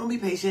 I'm just going to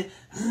be patient.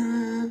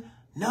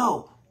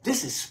 No,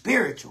 this is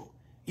spiritual.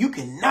 You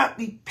cannot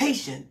be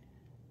patient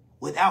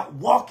without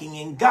walking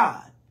in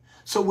God.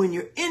 So when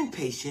you're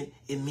impatient,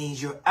 it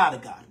means you're out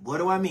of God. What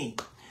do I mean?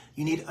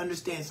 You need to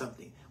understand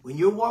something. When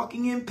you're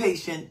walking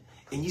impatient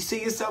and you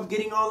see yourself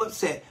getting all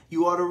upset,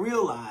 you ought to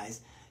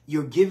realize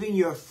you're giving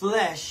your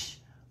flesh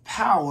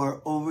power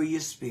over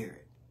your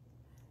spirit.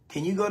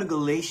 Can you go to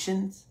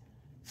Galatians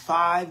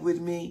 5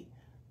 with me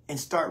and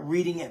start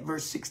reading at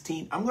verse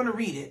 16? I'm going to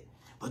read it,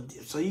 but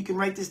so you can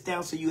write this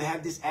down so you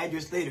have this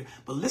address later.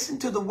 But listen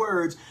to the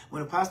words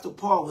when Apostle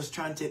Paul was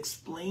trying to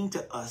explain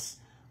to us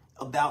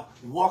about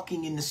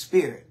walking in the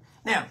Spirit.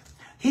 Now,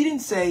 he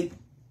didn't say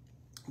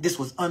this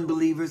was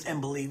unbelievers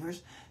and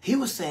believers. He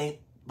was saying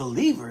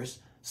believers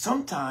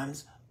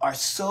sometimes are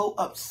so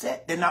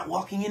upset they're not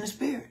walking in the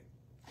Spirit.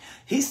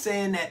 He's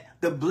saying that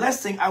the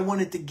blessing I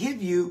wanted to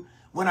give you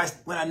when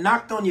I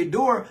knocked on your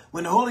door,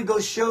 when the Holy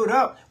Ghost showed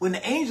up, when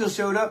the angel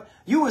showed up,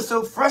 you were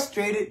so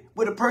frustrated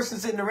with a person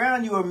sitting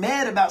around you or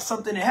mad about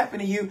something that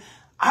happened to you,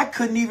 I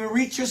couldn't even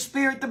reach your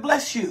spirit to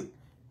bless you.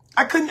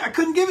 I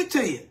couldn't give it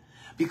to you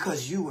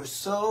because you were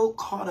so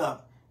caught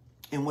up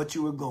in what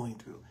you were going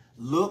through.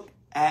 Look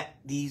at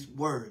these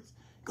words.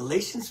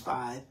 Galatians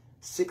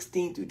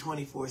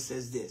 5:16-24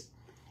 says this.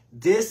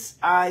 This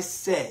I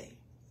say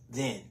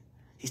then.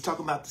 He's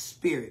talking about the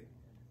spirit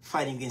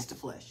fighting against the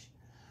flesh.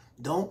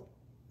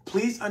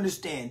 Please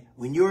understand,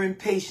 when you're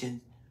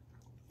impatient,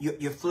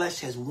 your flesh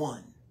has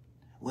won.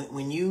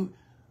 When you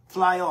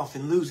fly off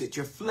and lose it,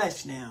 your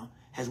flesh now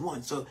has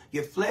won. So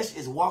your flesh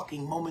is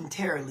walking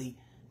momentarily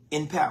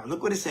in power.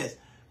 Look what it says.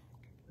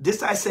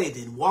 This I say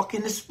then, walk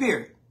in the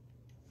spirit,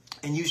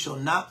 and you shall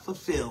not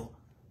fulfill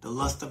the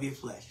lust of your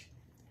flesh.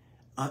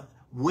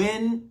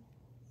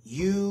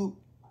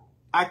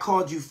 I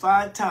called you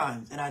 5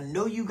 times, and I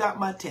know you got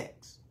my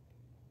text.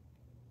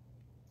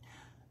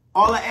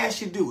 All I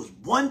asked you to do was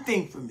one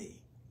thing for me.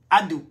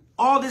 I do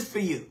all this for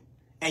you,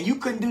 and you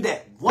couldn't do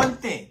that one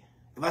thing.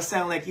 If I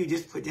sound like you,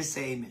 just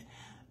say amen.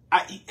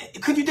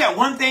 Could you do that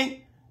one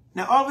thing?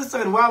 Now, all of a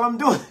sudden, while I'm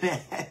doing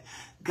that,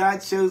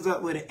 God shows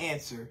up with an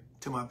answer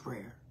to my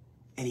prayer,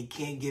 and he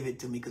can't give it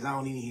to me because I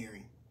don't even hear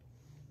him.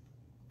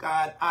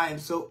 God, I'm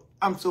so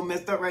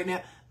messed up right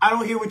now. I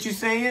don't hear what you're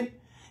saying.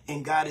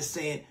 And God is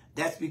saying,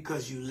 that's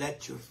because you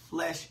let your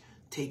flesh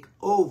take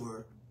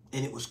over,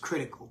 and it was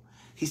critical.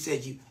 He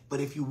said, but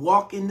if you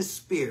walk in the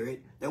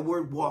spirit, that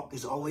word walk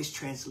is always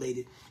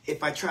translated,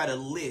 if I try to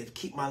live,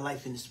 keep my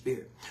life in the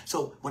spirit.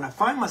 So when I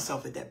find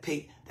myself at that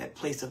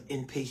place of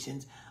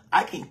impatience,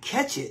 I can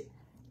catch it,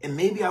 and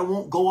maybe I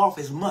won't go off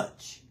as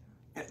much.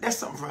 That's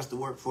something for us to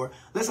work for.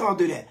 Let's all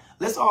do that.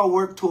 Let's all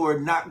work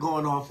toward not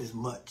going off as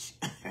much.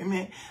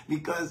 Amen.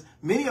 Because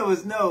many of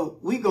us know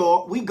we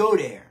go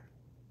there,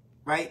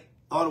 right?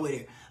 All the way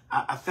there.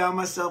 I found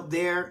myself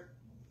there,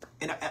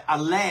 and I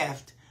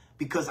laughed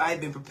because I had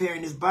been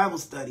preparing this Bible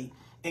study,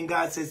 and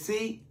God said,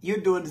 see,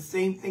 you're doing the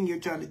same thing you're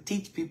trying to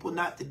teach people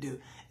not to do.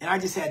 And I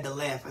just had to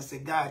laugh. I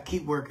said, God,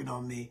 keep working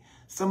on me.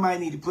 Somebody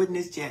need to put in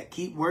this chat,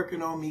 keep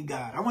working on me,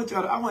 God. I want to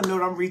know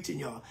that I'm reaching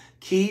y'all.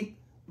 Keep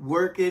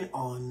working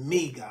on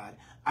me, God.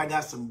 I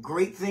got some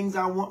great things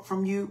I want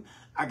from you.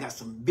 I got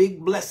some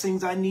big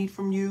blessings I need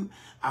from you.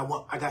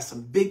 I got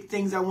some big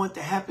things I want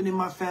to happen in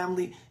my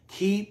family.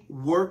 Keep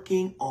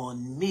working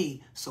on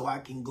me so I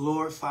can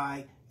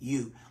glorify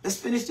you. Let's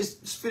finish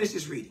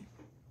this reading.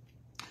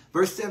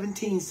 Verse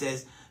 17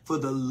 says, for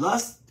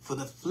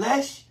the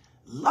flesh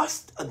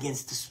lust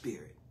against the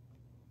spirit,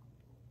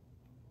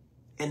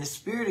 and the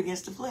spirit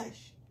against the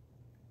flesh.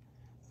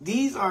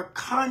 These are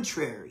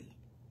contrary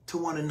to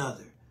one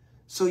another,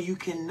 so you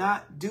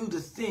cannot do the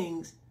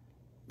things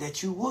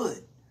that you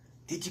would.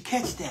 Did you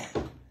catch that?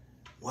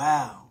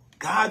 Wow.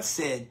 God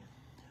said,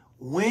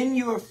 when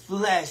your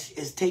flesh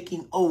is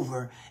taking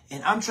over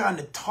and I'm trying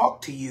to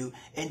talk to you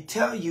and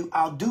tell you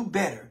I'll do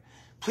better,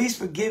 please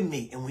forgive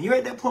me. And when you're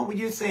at that point where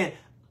you're saying,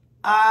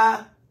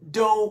 I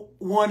don't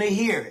want to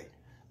hear it.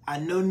 I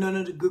know none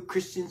of the good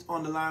Christians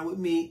on the line with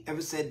me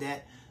ever said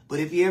that. But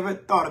if you ever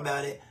thought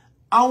about it,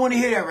 I don't want to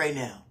hear that right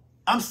now.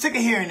 I'm sick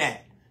of hearing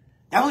that.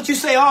 That's what you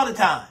say all the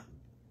time.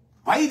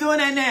 Why are you doing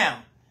that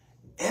now?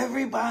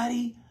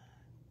 Everybody,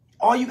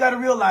 all you got to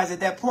realize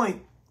at that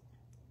point,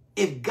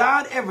 if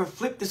God ever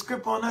flipped the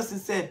script on us and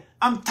said,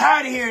 I'm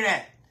tired of hearing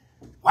that,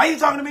 why are you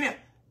talking to me now?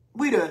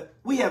 We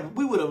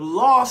would have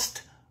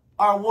lost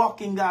our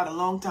walk in God a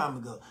long time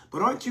ago.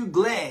 But aren't you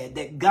glad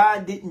that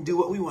God didn't do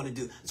what we want to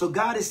do? So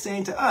God is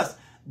saying to us,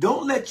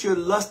 don't let your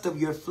lust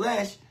of your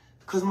flesh,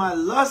 because my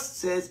lust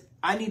says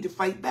I need to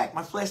fight back.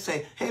 My flesh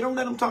say, hey, don't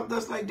let them talk to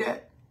us like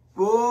that.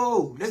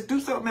 Whoa, let's do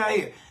something out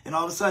here. And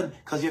all of a sudden,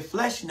 because your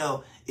flesh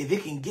know if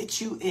it can get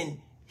you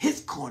in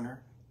his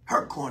corner,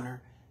 her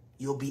corner,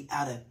 you'll be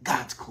out of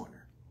God's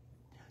corner.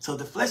 So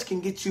the flesh can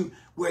get you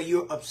where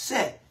you're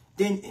upset.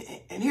 Then,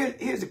 and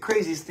here's the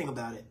craziest thing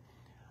about it.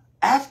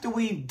 After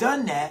we've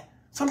done that,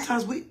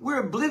 sometimes we're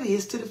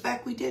oblivious to the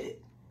fact we did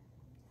it.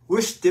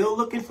 We're still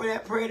looking for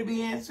that prayer to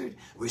be answered.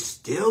 We're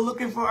still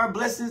looking for our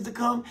blessings to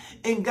come.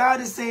 And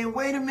God is saying,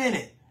 wait a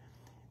minute.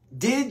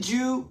 Did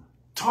you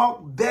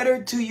talk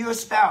better to your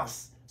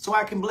spouse so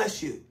I can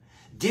bless you?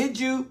 Did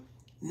you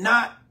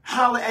not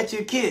holler at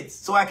your kids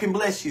so I can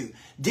bless you?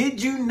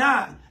 Did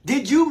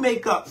you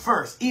make up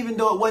first, even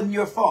though it wasn't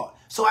your fault,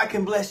 so I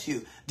can bless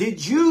you?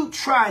 Did you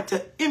try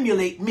to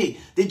emulate me?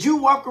 Did you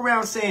walk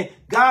around saying,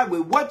 God,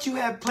 with what you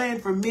have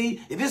planned for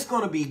me, if it's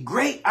going to be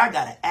great, I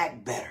got to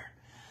act better.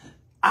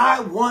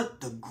 I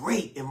want the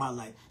great in my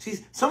life. See,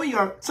 some of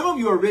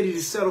you are ready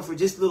to settle for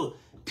just a little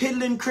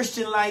piddling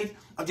Christian life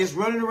of just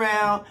running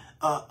around,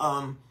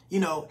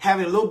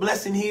 having a little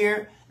blessing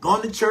here,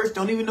 going to church,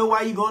 don't even know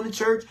why you're going to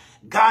church.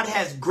 God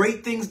has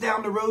great things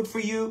down the road for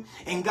you.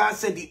 And God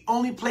said, the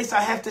only place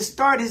I have to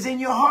start is in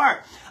your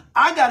heart.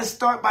 I got to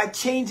start by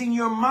changing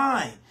your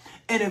mind.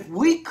 And if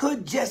we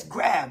could just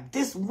grab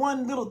this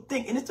one little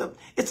thing, and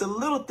it's a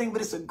little thing,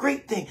 but it's a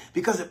great thing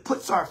because it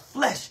puts our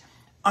flesh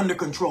under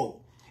control.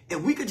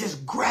 If we could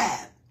just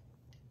grab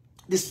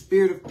this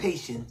spirit of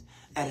patience,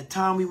 at a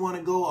time we want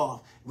to go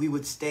off, we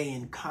would stay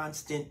in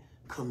constant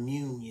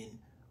communion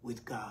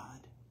with God.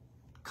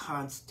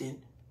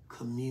 Constant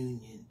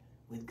communion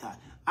with God.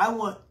 I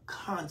want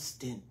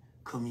constant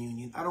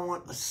communion. I don't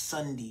want a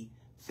Sunday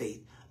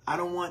faith. I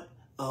don't want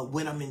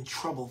when I'm in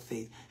trouble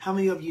faith. How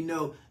many of you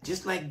know,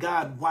 just like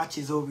God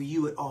watches over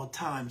you at all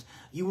times,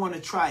 you want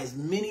to try as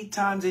many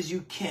times as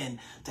you can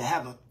to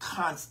have a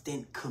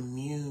constant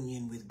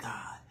communion with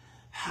God.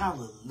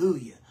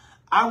 Hallelujah.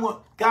 I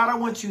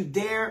want you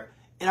there,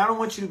 and I don't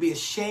want you to be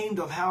ashamed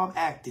of how I'm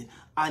acting.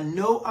 I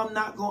know I'm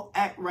not going to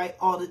act right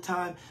all the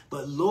time,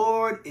 but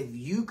Lord, if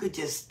you could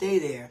just stay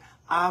there,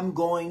 I'm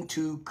going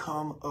to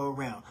come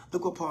around.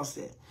 Look what Paul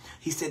said.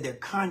 He said they're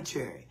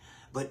contrary.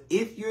 But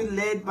if you're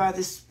led by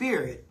the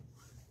Spirit,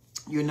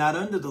 you're not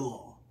under the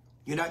law.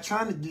 You're not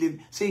trying to live.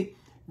 See,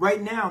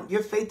 right now,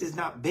 your faith is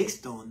not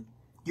based on,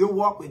 your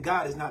walk with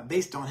God is not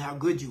based on how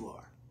good you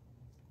are.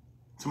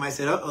 Somebody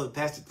said, uh-oh,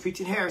 pastor's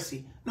preaching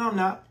heresy. No, I'm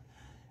not.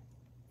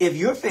 If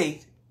your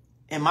faith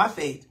and my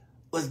faith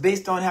was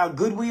based on how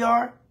good we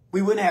are,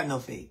 we wouldn't have no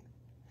faith.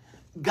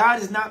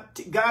 God is not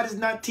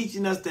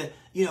teaching us that,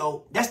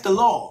 that's the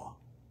law.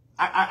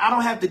 I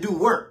don't have to do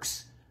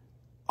works.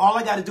 All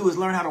I got to do is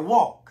learn how to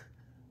walk.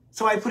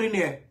 Somebody put in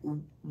there,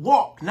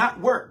 walk, not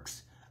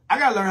works. I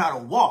got to learn how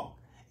to walk.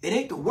 It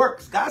ain't the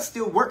works. God's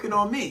still working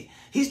on me.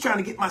 He's trying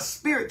to get my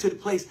spirit to the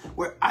place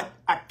where I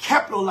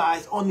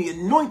capitalize on the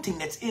anointing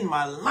that's in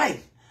my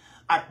life.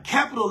 I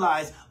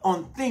capitalize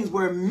on things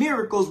where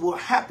miracles will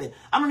happen.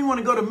 I don't even want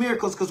to go to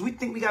miracles because we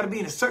think we got to be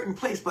in a certain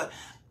place. But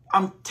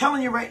I'm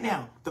telling you right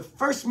now, the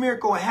first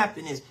miracle will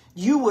happen is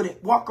you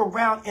would walk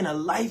around in a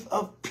life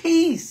of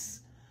peace.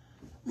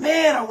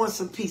 Man, I want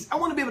some peace. I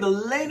want to be able to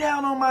lay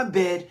down on my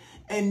bed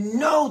and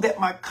know that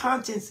my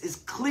conscience is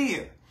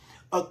clear.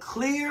 A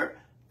clear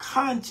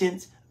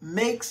conscience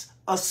makes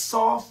a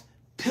soft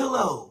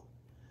pillow.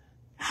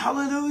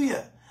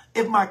 Hallelujah.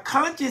 If my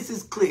conscience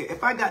is clear,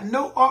 if I got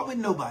no art with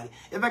nobody,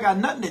 if I got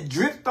nothing to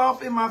drift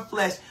off in my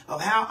flesh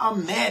of how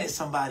I'm mad at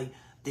somebody,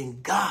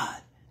 then God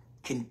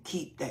can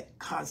keep that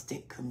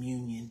constant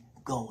communion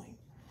going.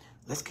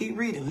 Let's keep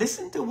reading.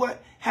 Listen to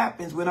what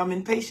happens when I'm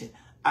impatient.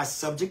 I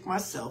subject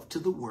myself to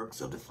the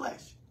works of the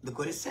flesh. Look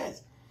what it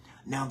says.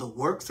 Now the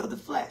works of the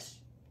flesh,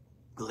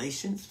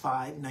 Galatians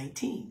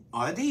 5:19,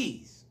 are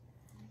these: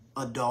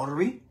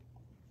 adultery,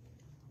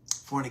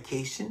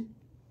 fornication,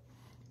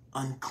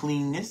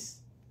 uncleanness,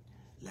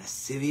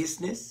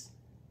 lasciviousness,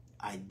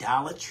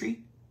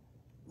 idolatry,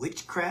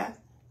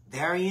 witchcraft,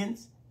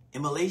 variance,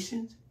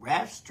 immolations,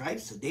 wrath, strife,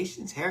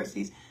 seditions,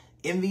 heresies,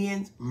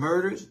 envyings,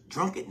 murders,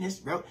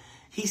 drunkenness.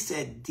 He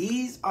said,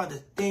 these are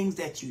the things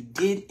that you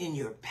did in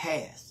your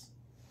past.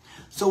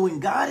 So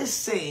when God is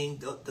saying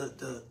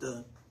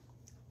the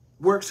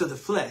works of the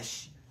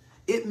flesh,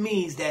 it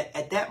means that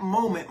at that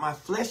moment, my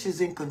flesh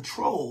is in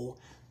control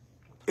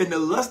and the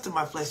lust of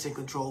my flesh is in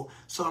control.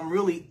 So I'm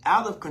really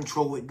out of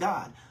control with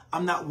God.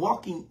 I'm not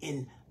walking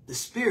in the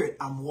Spirit.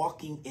 I'm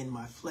walking in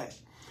my flesh.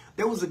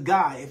 There was a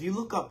guy, if you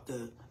look up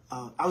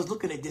I was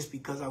looking at this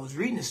because I was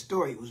reading a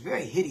story. It was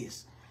very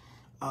hideous.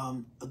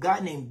 A guy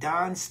named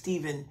Don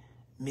Stephen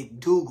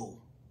McDougal.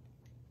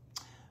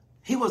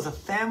 He was a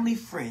family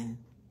friend.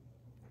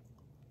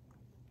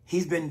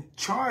 He's been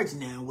charged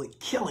now with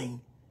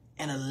killing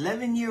an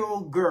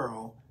 11-year-old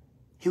girl.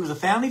 He was a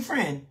family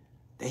friend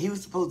that he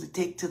was supposed to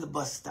take to the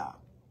bus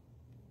stop.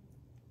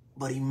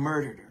 But he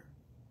murdered her.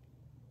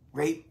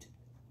 Raped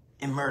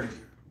and murdered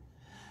her.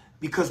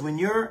 Because when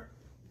you're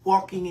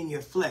walking in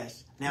your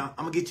flesh, now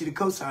I'm going to get you the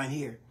cosign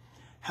here.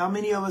 How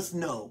many of us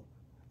know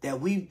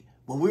that when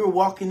we were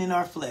walking in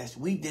our flesh,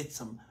 we did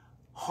some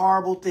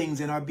horrible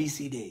things in our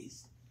BC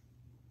days?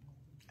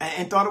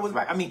 And thought it was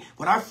right. I mean,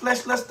 when our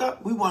flesh lust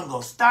up, we wasn't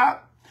going to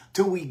stop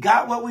till we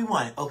got what we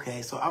wanted.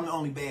 Okay, so I'm the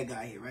only bad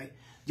guy here, right?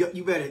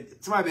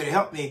 Somebody better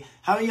help me.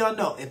 How many of y'all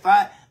know if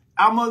I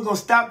wasn't going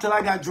to stop till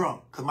I got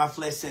drunk because my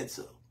flesh said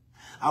so.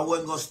 I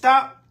wasn't going to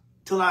stop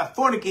till I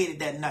fornicated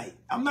that night.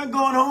 I'm not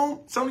going home.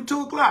 It's only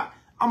 2 o'clock.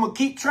 I'm going to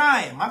keep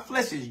trying. My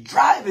flesh is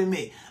driving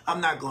me.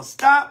 I'm not going to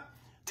stop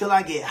till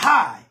I get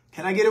high.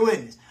 Can I get a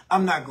witness?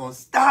 I'm not going to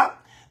stop.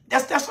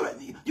 That's what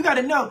you got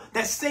to know.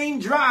 That same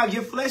drive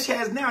your flesh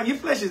has now, your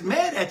flesh is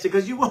mad at you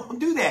because you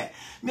won't do that.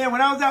 Man, when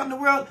I was out in the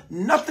world,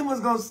 nothing was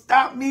going to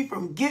stop me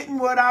from getting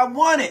what I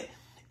wanted.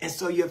 And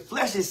so your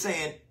flesh is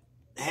saying,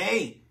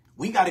 hey,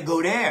 we got to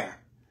go there.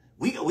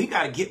 We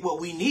got to get what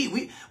we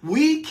need.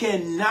 We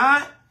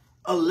cannot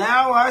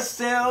allow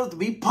ourselves to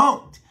be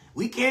punked.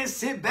 We can't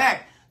sit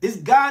back. This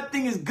God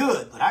thing is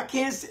good, but I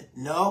can't sit.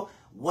 No,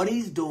 what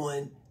he's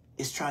doing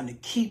is trying to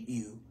keep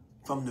you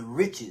from the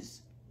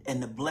riches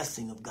and the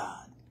blessing of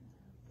God.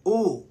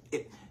 What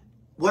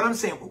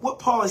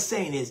Paul is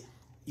saying is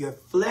your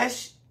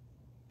flesh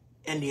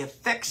and the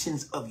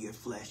affections of your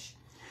flesh.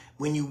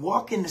 When you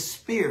walk in the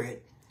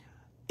Spirit,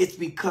 it's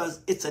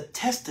because it's a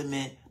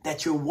testament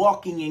that you're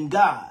walking in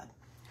God.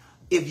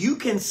 If you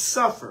can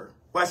suffer,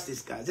 watch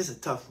this, guys. This is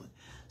a tough one.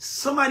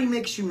 Somebody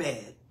makes you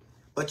mad,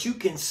 but you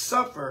can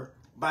suffer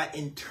by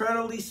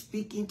internally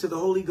speaking to the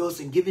Holy Ghost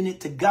and giving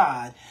it to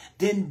God,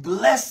 then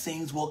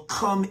blessings will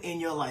come in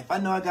your life. I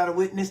know I got a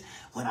witness.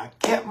 When I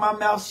kept my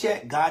mouth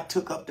shut, God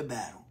took up the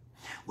battle.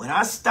 When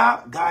I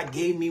stopped, God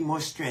gave me more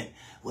strength.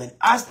 When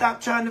I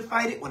stopped trying to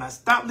fight it, when I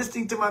stopped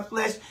listening to my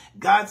flesh,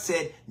 God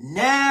said,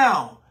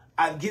 now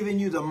I've given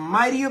you the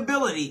mighty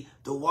ability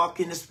to walk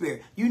in the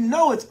Spirit. You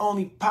know it's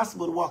only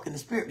possible to walk in the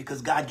Spirit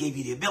because God gave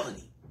you the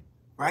ability,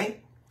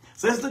 right?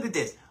 So let's look at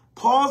this.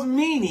 Paul's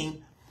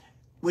meaning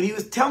when he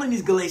was telling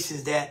these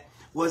Galatians that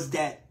was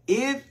that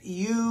if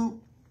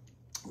you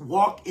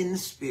walk in the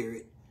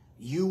Spirit,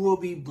 you will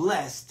be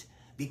blessed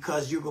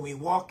because you're going to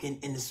be walking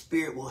and the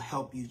Spirit will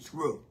help you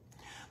through.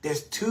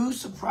 There's two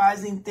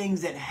surprising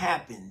things that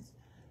happen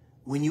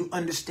when you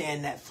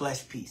understand that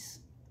flesh piece.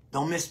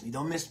 Don't miss me.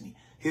 Don't miss me.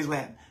 Here's what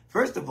happens.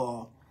 First of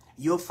all,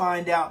 you'll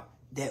find out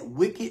that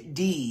wicked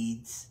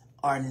deeds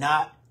are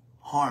not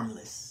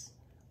harmless.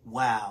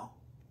 Wow.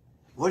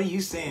 What are you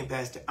saying,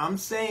 Pastor? I'm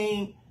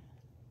saying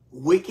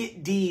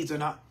wicked deeds are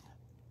not.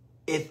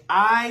 If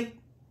I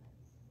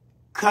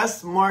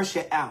cuss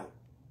Marcia out,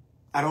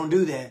 I don't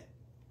do that.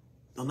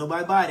 Don't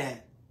nobody buy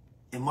that.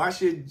 And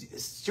Marcia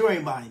sure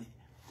ain't buying it.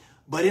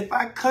 But if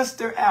I cussed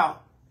her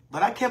out,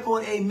 but I kept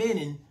on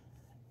amening,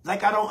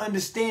 like I don't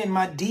understand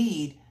my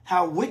deed,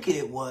 how wicked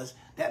it was,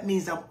 that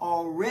means I'm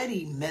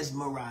already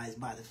mesmerized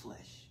by the flesh.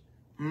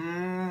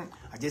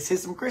 I just hit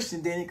some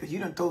Christians, Danny, because you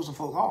done told some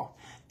folk off.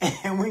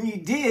 And when you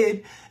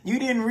did, you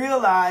didn't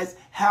realize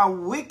how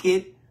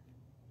wicked,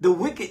 the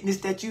wickedness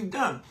that you've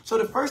done. So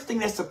the first thing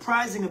that's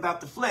surprising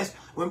about the flesh,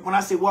 when I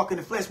say walk in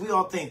the flesh, we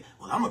all think,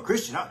 well, I'm a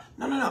Christian. No.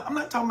 I'm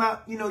not talking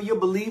about, your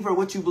belief or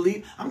what you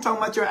believe. I'm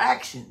talking about your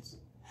actions.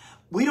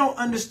 We don't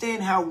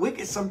understand how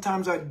wicked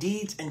sometimes our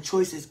deeds and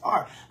choices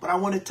are. But I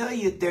want to tell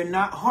you, they're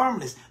not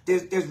harmless.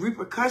 There's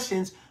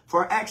repercussions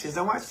for our actions.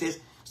 Now watch this.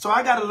 So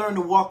I got to learn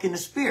to walk in the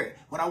Spirit.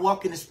 When I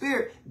walk in the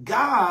Spirit,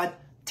 God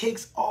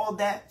takes all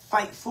that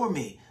fight for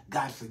me.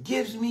 God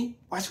forgives me.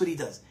 Watch what he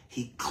does.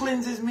 He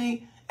cleanses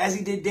me as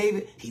he did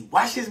David. He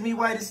washes me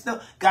white as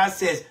snow. God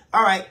says,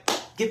 all right,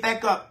 get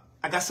back up.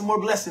 I got some more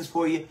blessings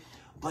for you.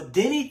 But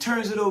then he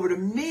turns it over to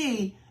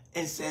me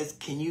and says,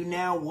 can you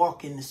now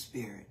walk in the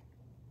Spirit?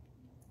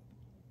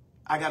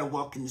 I got to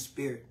walk in the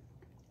Spirit.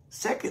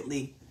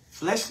 Secondly,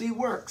 fleshly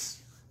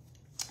works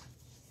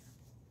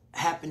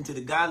happen to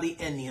the godly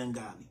and the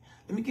ungodly.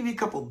 Let me give you a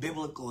couple of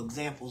biblical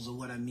examples of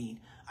what I mean.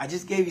 I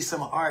just gave you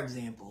some of our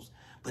examples.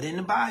 But in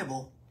the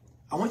Bible,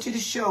 I want you to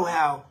show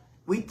how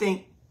we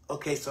think,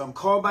 okay, so I'm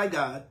called by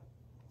God.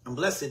 I'm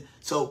blessed.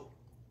 So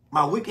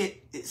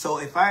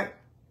if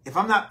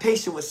I'm not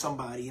patient with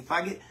somebody, if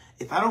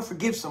I don't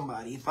forgive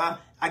somebody, if I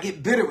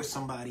get bitter with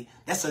somebody,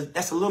 that's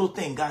a little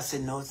thing. God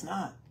said, no, it's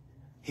not.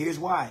 Here's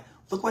why.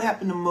 Look what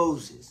happened to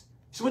Moses.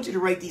 Just want you to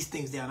write these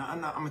things down.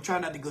 I'm going to try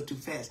not to go too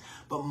fast.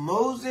 But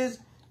Moses,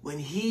 when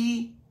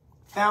he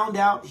found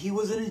out he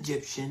was an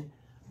Egyptian,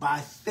 by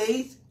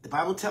faith, the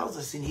Bible tells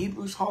us in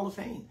Hebrews Hall of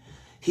Fame,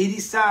 he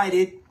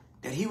decided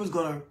that he was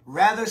going to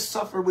rather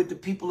suffer with the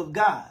people of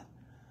God.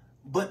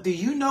 But do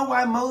you know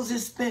why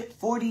Moses spent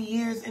 40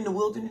 years in the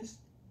wilderness?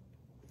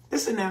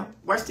 Listen now,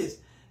 watch this.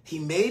 He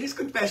made his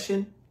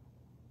confession.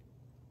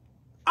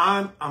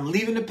 I'm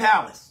leaving the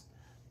palace.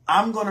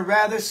 I'm going to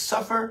rather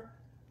suffer.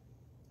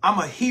 I'm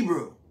a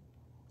Hebrew.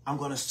 I'm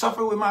going to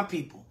suffer with my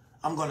people.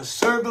 I'm going to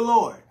serve the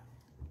Lord.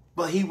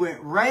 But he went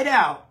right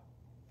out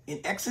in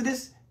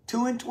Exodus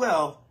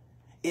 2:12.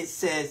 It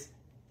says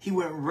he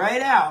went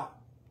right out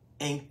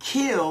and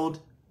killed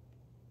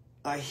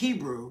a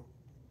Hebrew,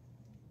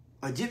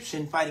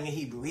 Egyptian fighting a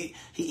Hebrew.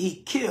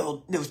 He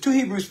killed, there was two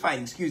Hebrews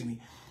fighting,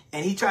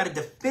 and he tried to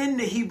defend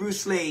the Hebrew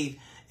slave,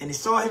 and he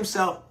saw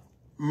himself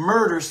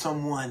murder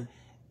someone,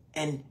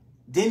 and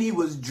then he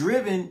was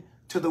driven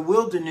to the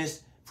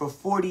wilderness for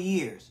 40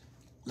 years.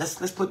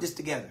 Let's put this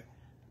together.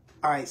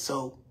 All right,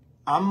 so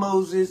I'm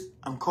Moses.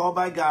 I'm called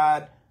by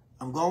God.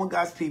 I'm going with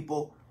God's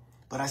people.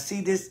 But I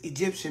see this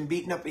Egyptian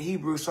beating up a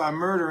Hebrew, so I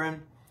murder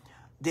him.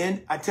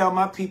 Then I tell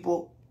my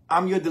people,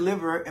 I'm your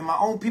deliverer. And my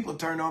own people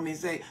turn on me and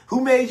say,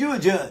 who made you a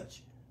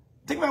judge?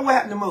 Think about what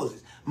happened to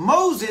Moses.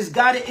 Moses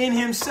got it in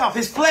himself,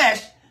 his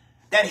flesh,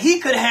 that he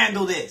could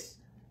handle this.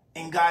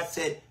 And God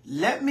said,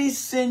 let me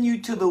send you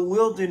to the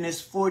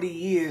wilderness 40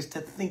 years to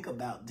think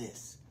about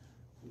this.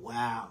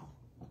 Wow.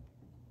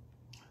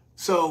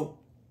 So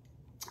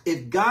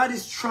if God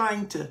is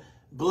trying to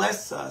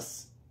bless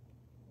us,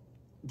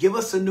 give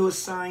us a new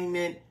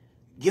assignment,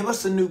 give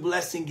us a new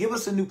blessing, give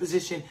us a new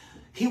position,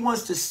 he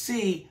wants to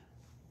see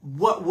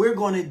what we're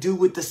going to do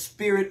with the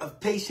spirit of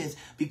patience,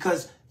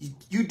 because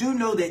you do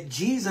know that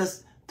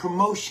Jesus'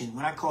 promotion,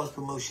 when I call it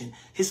promotion,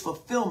 his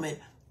fulfillment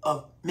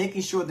of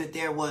making sure that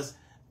there was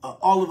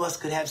all of us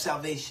could have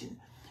salvation.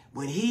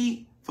 When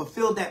he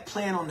fulfilled that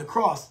plan on the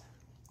cross,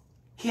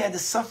 he had to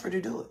suffer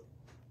to do it.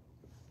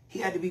 He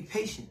had to be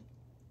patient.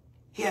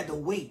 He had to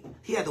wait.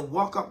 He had to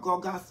walk up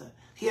Golgotha.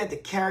 He had to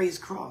carry his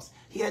cross.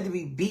 He had to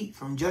be beat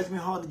from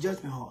judgment hall to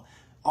judgment hall.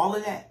 All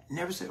of that.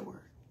 Never said a word.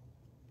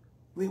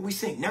 We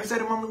sing. Never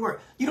said a mumbling word.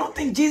 You don't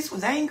think Jesus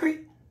was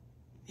angry?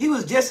 He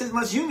was just as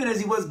much human as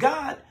he was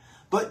God.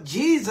 But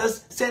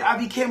Jesus said, I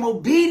became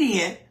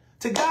obedient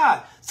to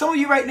God. Some of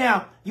you right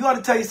now, you ought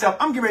to tell yourself,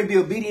 I'm getting ready to be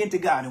obedient to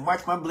God and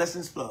watch my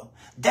blessings flow.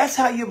 That's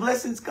how your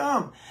blessings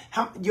come.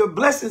 Your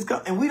blessings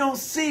come. And we don't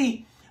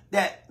see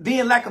that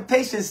being lack of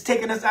patience is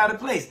taking us out of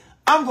place.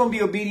 I'm going to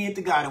be obedient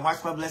to God and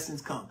watch my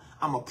blessings come.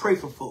 I'm going to pray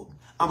for folk.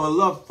 I'm going to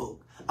love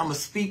folk. I'm going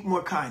to speak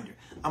more kinder.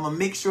 I'm going to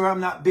make sure I'm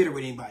not bitter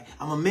with anybody.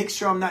 I'm going to make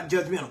sure I'm not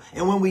judgmental.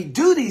 And when we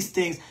do these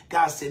things,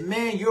 God said,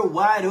 man, you're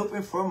wide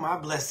open for my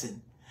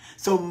blessing.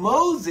 So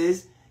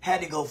Moses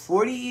had to go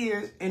 40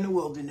 years in the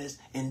wilderness,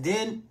 and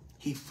then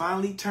he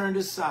finally turned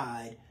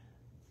aside,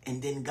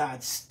 and then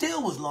God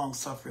still was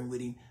long-suffering with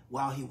him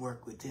while he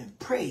worked with him.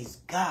 Praise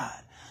God.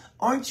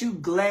 Aren't you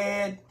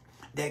glad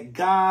that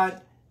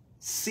God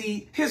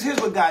here's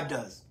what God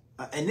does.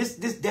 And this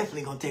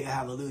definitely going to take a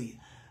hallelujah.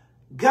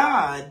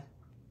 God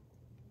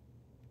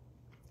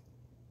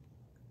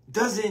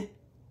doesn't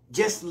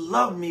just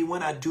love me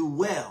when I do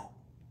well,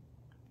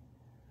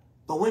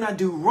 but when I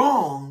do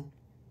wrong,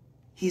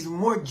 he's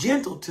more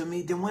gentle to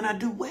me than when I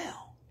do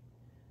well,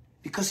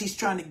 because he's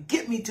trying to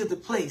get me to the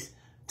place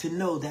to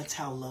know that's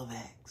how love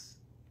acts.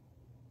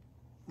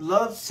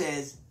 Love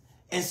says,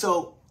 and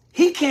so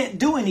he can't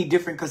do any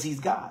different because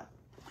he's God.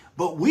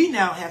 But we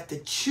now have to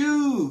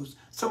choose.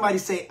 Somebody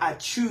say, I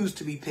choose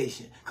to be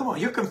patient. Come on,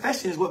 your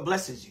confession is what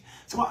blesses you.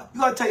 So you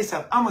got to tell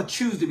yourself, I'm going to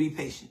choose to be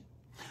patient.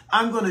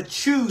 I'm going to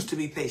choose to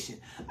be patient.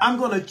 I'm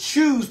going to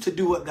choose to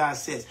do what God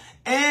says.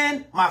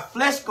 And my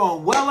flesh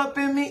going to well up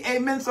in me.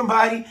 Amen,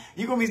 somebody.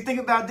 You're going to be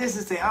thinking about this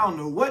and say, I don't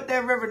know what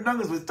that Reverend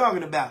Dunkins was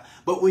talking about.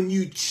 But when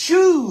you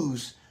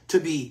choose to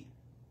be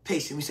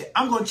patient, we say,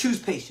 I'm going to choose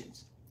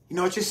patience. You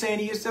know what you're saying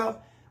to yourself?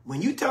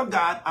 When you tell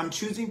God, I'm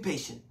choosing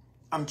patience,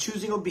 I'm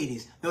choosing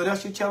obedience. You know what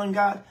else you're telling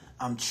God?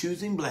 I'm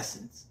choosing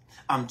blessings.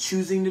 I'm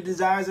choosing the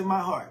desires of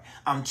my heart.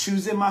 I'm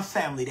choosing my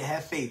family to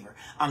have favor.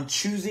 I'm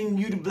choosing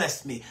you to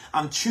bless me.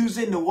 I'm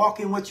choosing to walk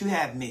in what you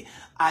have me.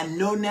 I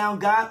know now,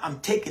 God,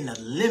 I'm taking the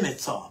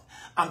limits off.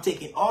 I'm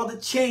taking all the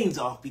chains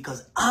off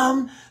because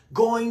I'm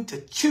going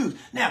to choose.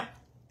 Now,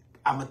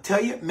 I'm going to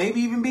tell you, maybe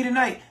even be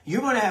tonight,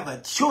 you're going to have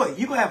a choice.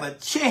 You're going to have a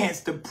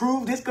chance to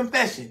prove this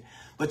confession.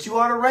 But you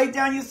ought to write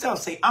down yourself.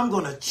 Say, I'm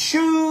going to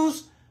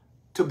choose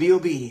to be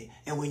obedient.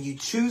 And when you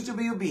choose to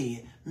be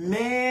obedient,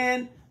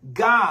 man,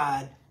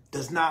 God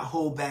does not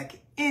hold back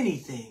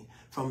anything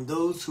from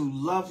those who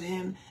love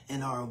him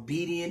and are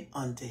obedient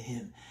unto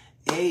him.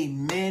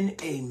 Amen,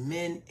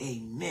 amen,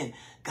 amen.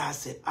 God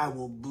said, I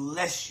will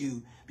bless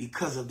you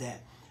because of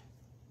that.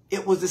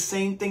 It was the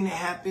same thing that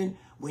happened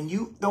when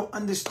you don't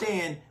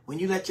understand, when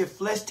you let your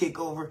flesh take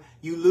over,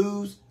 you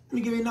lose. Let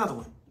me give you another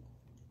one.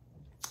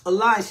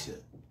 Elisha.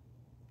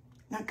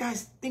 Now,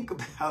 guys, think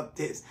about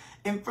this.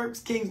 In 1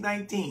 Kings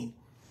 19,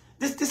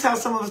 this is how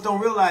some of us don't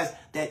realize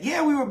that,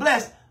 yeah, we were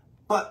blessed,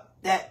 but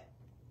that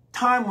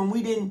time when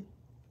we didn't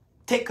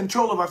take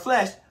control of our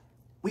flesh,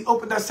 we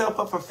opened ourselves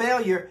up for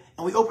failure,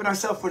 and we opened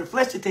ourselves for the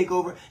flesh to take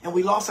over, and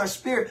we lost our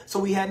spirit, so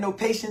we had no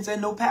patience and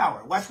no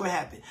power. Watch what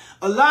happened.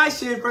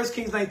 Elisha in 1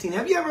 Kings 19.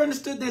 Have you ever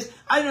understood this?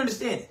 I didn't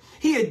understand it.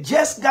 He had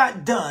just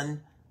got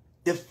done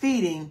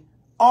defeating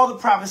all the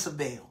prophets of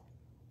Baal.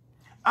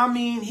 I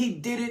mean, he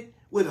did it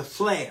with a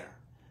flair.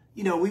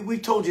 You know,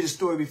 we've told you the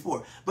story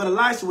before. But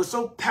Elisha was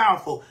so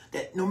powerful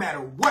that no matter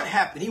what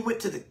happened, he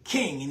went to the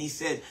king and he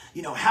said,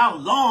 you know, how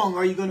long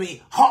are you going to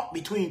be hot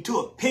between two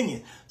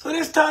opinions? So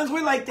there's times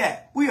we're like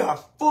that. We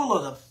are full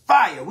of the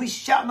fire. We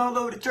shouting all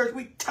over the church.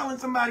 We telling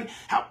somebody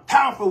how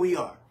powerful we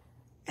are.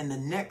 And the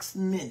next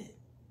minute,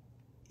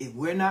 if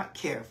we're not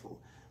careful,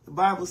 the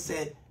Bible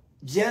said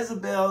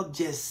Jezebel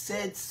just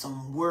said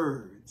some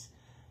words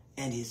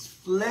and his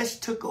flesh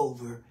took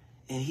over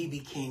and he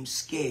became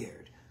scared.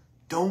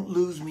 Don't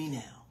lose me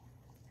now.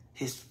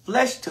 His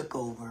flesh took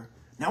over.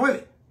 Now, wait a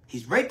minute.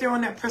 He's right there on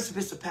that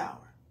precipice of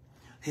power.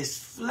 His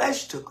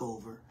flesh took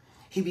over.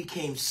 He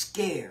became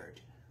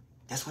scared.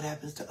 That's what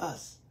happens to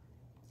us.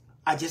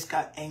 I just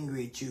got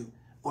angry at you,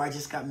 or I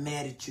just got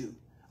mad at you,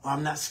 or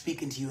I'm not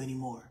speaking to you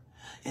anymore.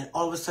 And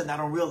all of a sudden, I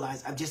don't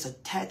realize I've just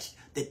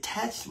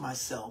detached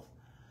myself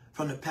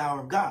from the power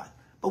of God.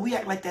 But we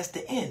act like that's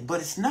the end, but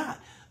it's not.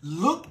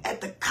 Look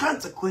at the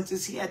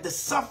consequences he had to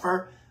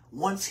suffer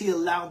once he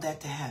allowed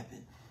that to happen.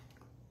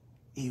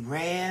 He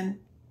ran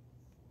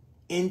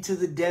into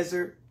the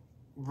desert,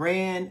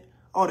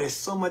 oh, there's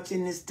so much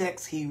in this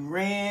text. He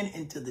ran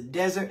into the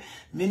desert.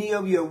 Many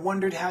of you have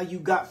wondered how you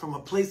got from a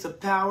place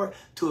of power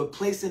to a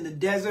place in the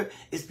desert.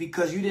 It's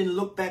because you didn't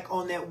look back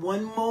on that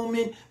one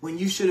moment when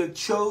you should have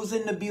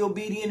chosen to be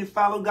obedient and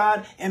follow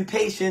God and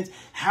patience,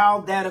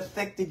 how that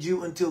affected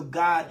you until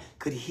God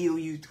could heal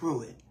you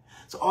through it.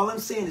 So all I'm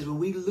saying is when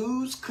we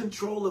lose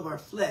control of our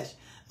flesh,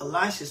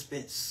 Elisha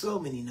spent so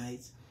many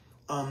nights.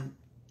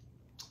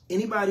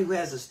 Anybody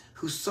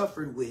who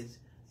suffered with,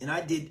 and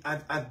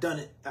I've done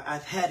it,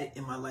 I've had it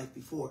in my life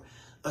before.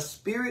 A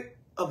spirit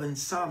of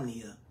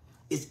insomnia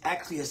is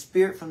actually a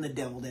spirit from the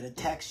devil that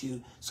attacks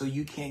you so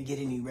you can't get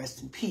any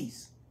rest and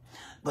peace.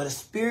 But a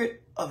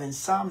spirit of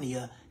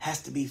insomnia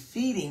has to be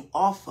feeding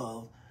off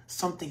of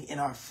something in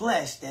our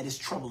flesh that is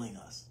troubling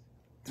us.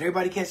 Did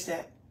everybody catch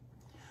that?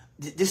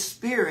 this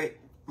spirit,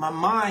 my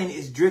mind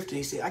is drifting.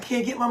 You say, I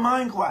can't get my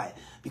mind quiet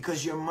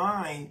because your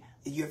mind,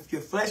 your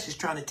flesh is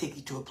trying to take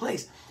you to a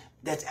place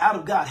that's out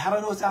of God. How do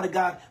I know it's out of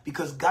God?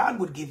 Because God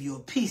would give you a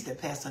peace that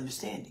passes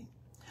understanding.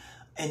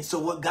 And so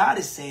what God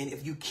is saying,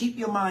 if you keep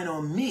your mind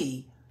on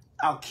me,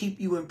 I'll keep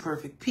you in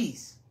perfect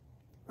peace,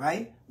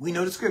 right? We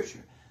know the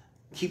scripture.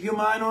 Keep your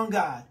mind on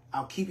God.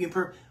 I'll keep you in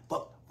perfect.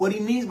 But what he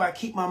means by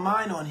keep my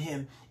mind on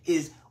him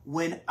is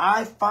when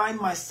I find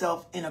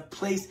myself in a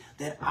place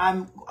that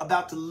I'm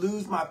about to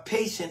lose my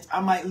patience,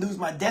 I might lose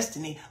my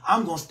destiny,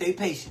 I'm going to stay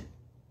patient.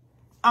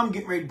 I'm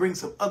getting ready to bring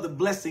some other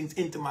blessings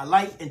into my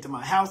life, into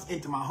my house,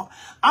 into my home.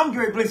 I'm getting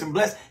ready to bring some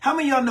blessings. How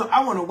many of y'all know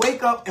I want to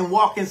wake up and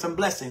walk in some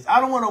blessings? I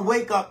don't want to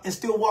wake up and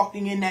still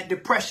walking in that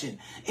depression,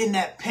 in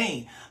that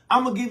pain.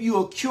 I'm going to give you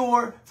a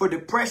cure for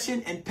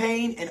depression and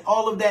pain and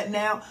all of that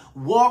now.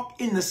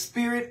 Walk in the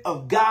Spirit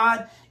of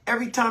God.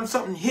 Every time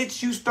something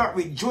hits you, start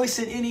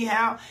rejoicing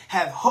anyhow.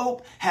 Have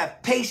hope,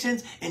 have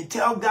patience, and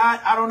tell God,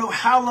 I don't know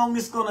how long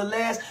it's going to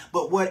last,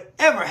 but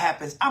whatever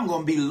happens, I'm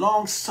going to be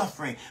long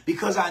suffering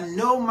because I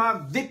know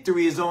my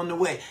victory is on the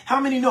way. How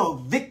many know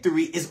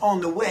victory is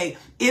on the way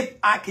if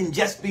I can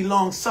just be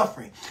long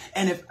suffering?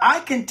 And if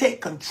I can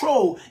take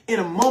control in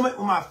a moment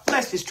when my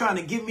flesh is trying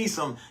to give me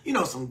some,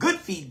 some good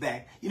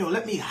feedback,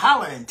 let me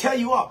holler and tell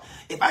you off.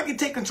 If I can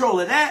take control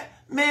of that,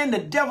 man, the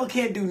devil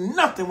can't do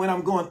nothing when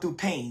I'm going through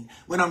pain,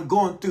 when I'm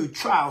going through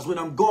trials, when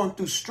I'm going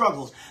through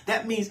struggles.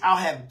 That means I'll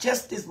have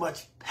just as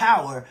much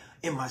power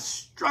in my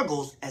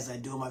struggles as I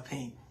do in my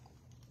pain.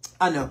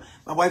 I know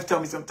my wife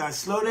tells me sometimes,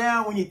 slow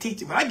down when you're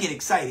teaching, but I get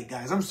excited,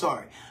 guys. I'm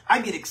sorry.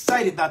 I get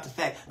excited about the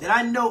fact that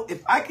I know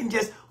if I can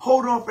just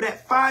hold on for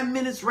that 5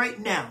 minutes right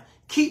now,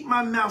 keep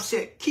my mouth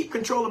shut, keep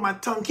control of my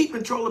tongue, keep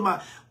control of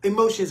my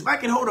emotions. If I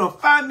can hold on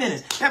 5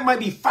 minutes, that might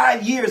be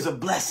 5 years of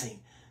blessing.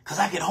 Because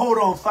I can hold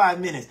on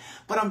 5 minutes.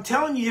 But I'm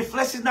telling you, your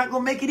flesh is not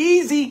going to make it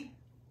easy.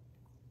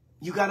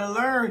 You got to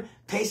learn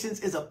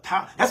patience is a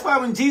power. That's why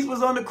when Jesus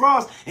was on the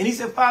cross and he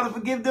said, Father,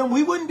 forgive them,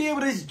 we wouldn't be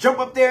able to just jump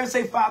up there and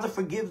say, Father,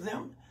 forgive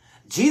them.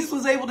 Jesus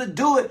was able to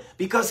do it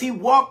because he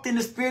walked in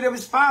the spirit of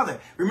his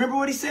Father. Remember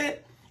what he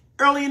said?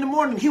 Early in the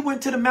morning, he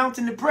went to the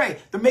mountain to pray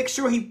to make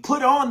sure he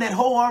put on that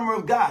whole armor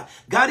of God.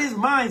 Got his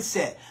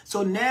mindset.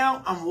 So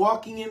now I'm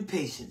walking in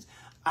patience.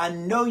 I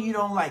know you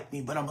don't like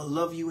me, but I'm going to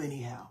love you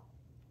anyhow.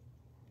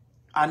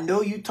 I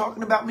know you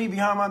talking about me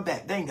behind my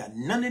back. They ain't got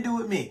nothing to do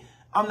with me.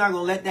 I'm not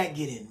going to let that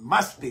get in my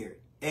spirit.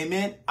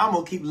 Amen. I'm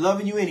going to keep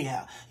loving you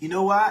anyhow. You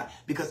know why?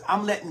 Because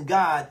I'm letting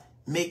God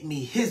make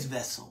me his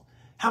vessel.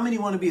 How many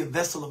want to be a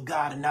vessel of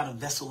God and not a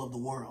vessel of the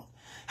world?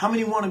 How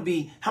many want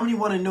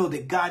to know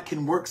that God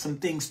can work some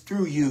things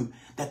through you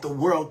that the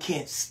world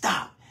can't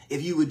stop?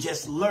 If you would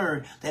just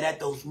learn that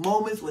at those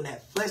moments when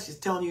that flesh is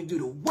telling you to do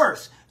the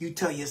worst, you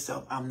tell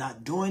yourself, I'm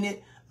not doing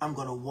it. I'm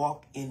going to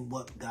walk in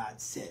what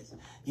God says.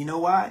 You know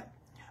why?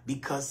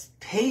 Because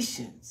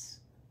patience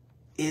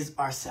is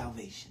our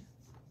salvation.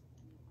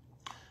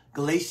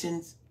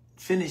 Galatians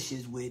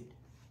finishes with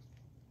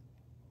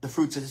the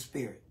fruits of the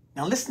Spirit.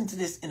 Now listen to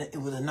this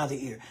with another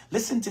ear.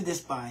 Listen to this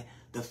by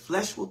the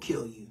flesh will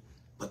kill you,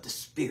 but the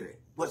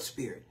Spirit. What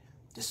Spirit?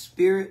 The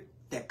Spirit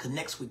that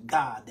connects with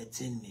God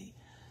that's in me.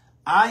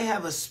 I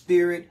have a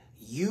spirit.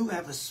 You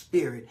have a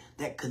spirit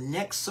that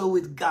connects so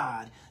with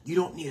God. You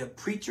don't need a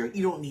preacher.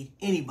 You don't need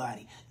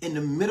anybody. In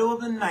the middle of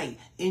the night,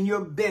 in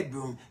your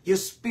bedroom, your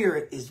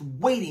spirit is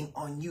waiting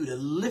on you to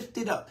lift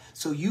it up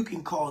so you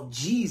can call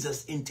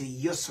Jesus into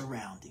your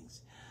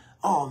surroundings.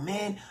 Oh,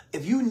 man,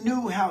 if you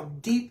knew how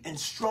deep and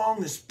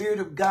strong the Spirit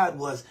of God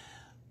was.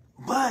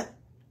 But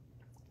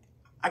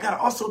I got to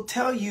also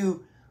tell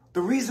you,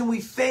 the reason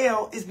we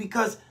fail is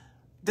because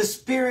the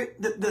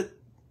spirit,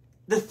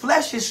 the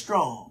flesh is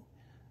strong.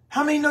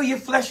 How many know your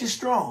flesh is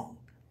strong?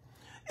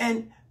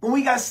 And when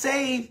we got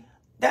saved,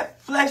 that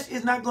flesh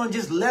is not going to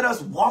just let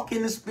us walk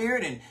in the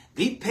Spirit and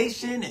be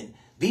patient and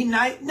be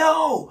nice.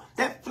 No,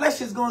 that flesh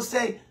is going to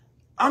say,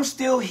 I'm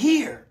still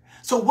here.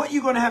 So what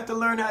you're going to have to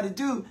learn how to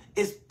do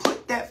is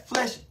put that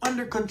flesh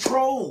under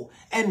control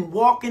and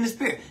walk in the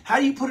Spirit. How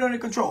do you put it under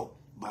control?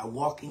 By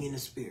walking in the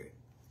Spirit.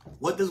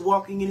 What does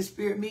walking in the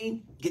Spirit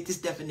mean? Get this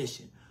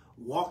definition.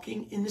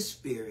 Walking in the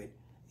Spirit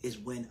is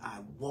when I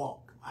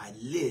walk, I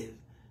live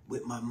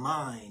with my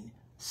mind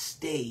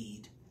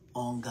stayed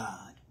on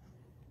God.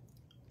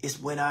 It's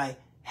when I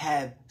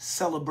have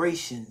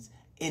celebrations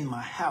in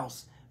my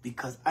house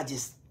because I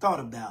just thought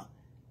about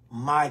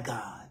my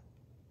God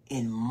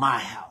in my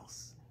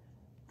house.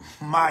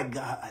 My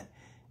God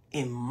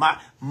in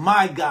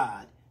my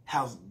God,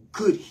 how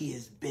good he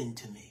has been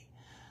to me.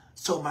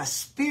 So my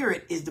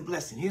spirit is the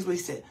blessing. Here's what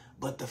he said.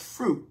 But the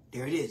fruit,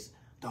 there it is,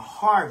 the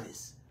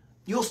harvest.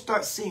 You'll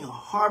start seeing a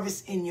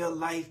harvest in your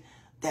life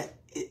that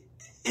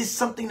is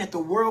something that the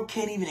world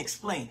can't even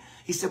explain.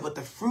 He said, but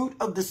the fruit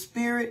of the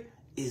Spirit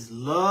is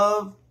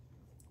love,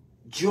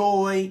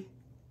 joy,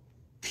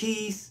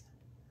 peace,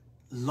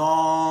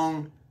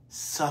 long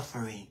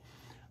suffering.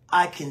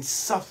 I can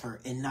suffer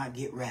and not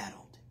get rattled.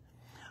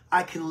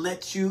 I can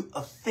let you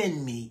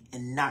offend me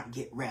and not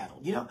get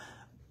rattled. You know,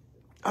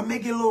 I may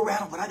get a little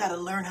rattled, but I got to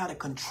learn how to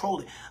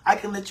control it. I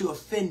can let you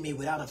offend me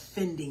without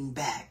offending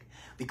back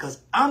because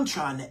I'm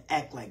trying to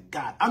act like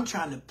God. I'm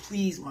trying to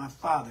please my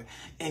Father.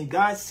 And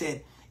God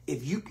said,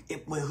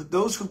 when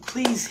those who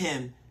please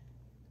him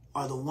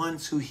are the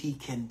ones who he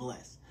can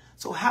bless.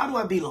 So how do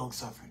I be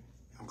long-suffering?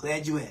 I'm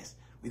glad you asked.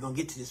 We're going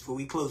to get to this before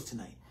we close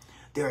tonight.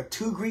 There are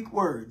 2 Greek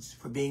words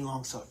for being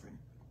long-suffering.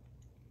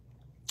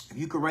 If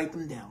you could write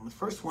them down. The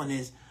first one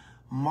is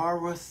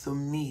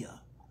Makrothumia.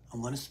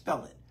 I'm going to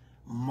spell it.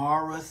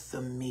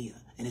 Makrothumia.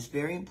 And it's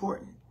very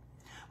important.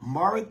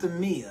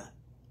 Makrothumia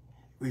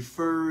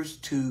refers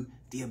to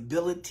the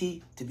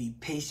ability to be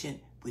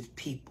patient with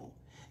people.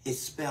 It's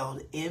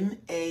spelled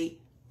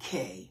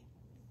Makrothumiya.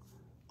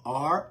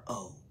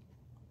 Makrothumia.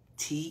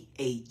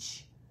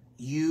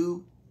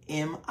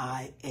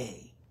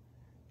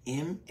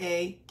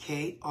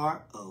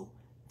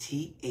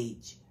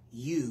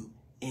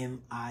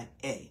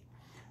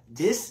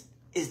 This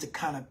is the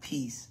kind of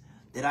peace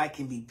that I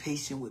can be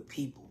patient with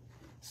people.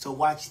 So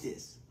watch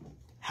this.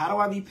 How do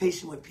I be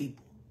patient with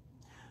people?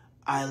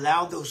 I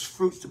allow those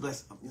fruits to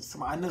bless.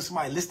 I know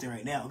somebody listening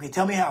right now. Okay,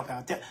 tell me how,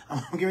 pal.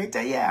 I'm going to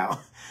tell you how.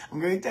 I'm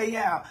going to tell you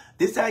how.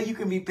 This is how you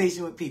can be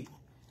patient with people.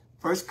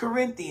 1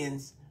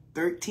 Corinthians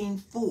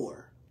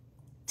 13:4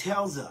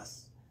 tells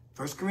us,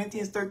 1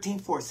 Corinthians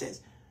 13:4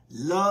 says,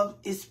 love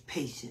is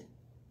patient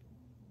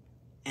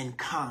and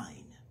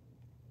kind.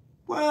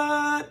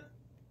 What?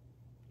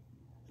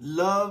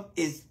 Love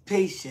is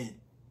patient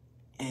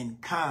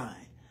and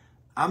kind.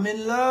 I'm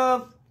in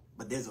love,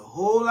 but there's a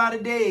whole lot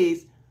of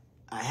days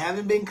I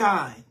haven't been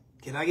kind.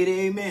 Can I get an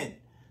amen?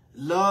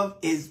 Love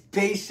is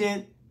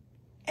patient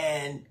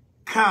and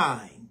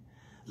kind.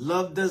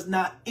 Love does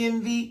not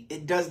envy,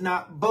 it does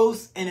not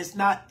boast, and it's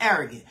not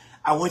arrogant.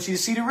 I want you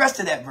to see the rest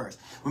of that verse.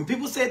 When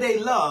people say they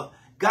love,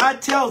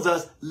 God tells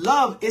us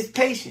love is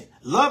patient.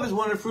 Love is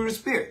one of the fruit of the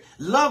Spirit.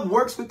 Love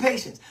works with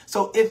patience.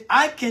 So if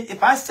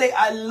I say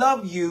I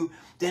love you,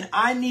 then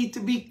I need to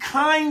be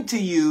kind to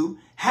you.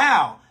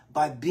 How?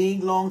 By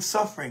being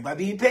long-suffering, by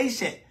being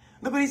patient.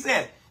 Look what he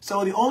said.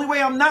 So the only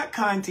way I'm not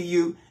kind to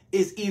you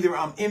is either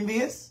I'm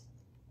envious,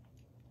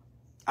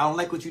 I don't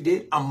like what you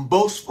did, I'm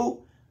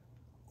boastful,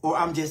 or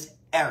I'm just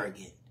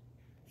arrogant.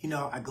 You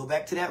know, I go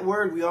back to that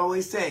word we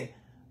always say,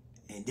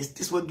 and this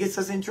is what gets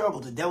us in trouble.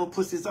 The devil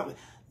puts this up.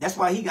 That's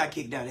why he got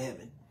kicked out of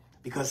heaven.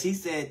 Because he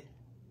said,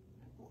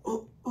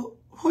 who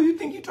you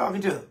think you're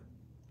talking to?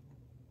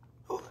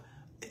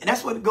 And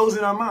that's what goes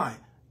in our mind.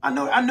 I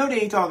know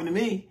they ain't talking to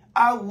me.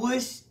 I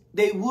wish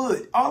they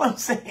would. All I'm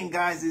saying,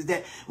 guys, is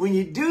that when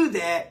you do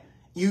that,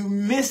 you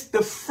miss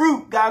the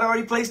fruit God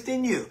already placed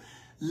in you.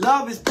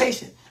 Love is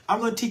patient. I'm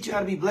going to teach you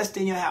how to be blessed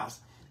in your house.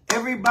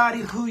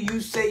 Everybody who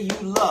you say you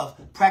love,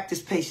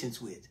 practice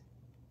patience with.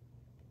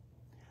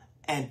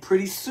 And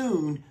pretty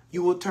soon,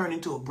 you will turn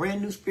into a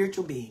brand new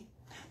spiritual being.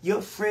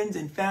 Your friends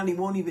and family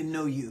won't even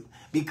know you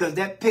because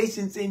that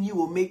patience in you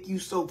will make you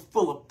so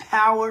full of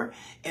power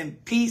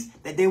and peace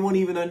that they won't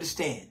even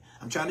understand.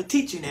 I'm trying to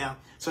teach you now.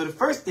 So the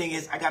first thing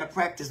is I got to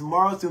practice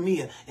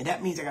Makrothumia, and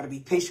that means I got to be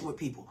patient with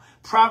people.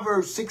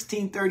 Proverbs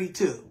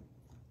 16:32.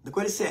 Look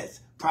what it says.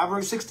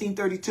 Proverbs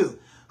 16:32.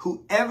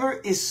 Whoever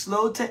is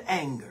slow to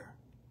anger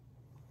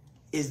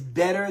is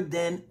better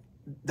than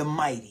the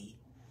mighty,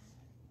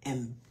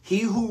 and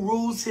he who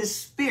rules his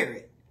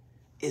spirit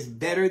is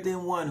better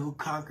than one who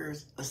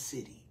conquers a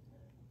city.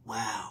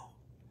 Wow.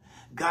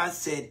 God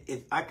said,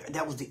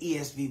 that was the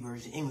ESV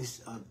version,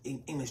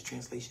 English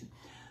translation.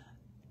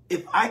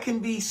 If I can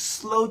be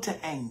slow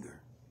to anger,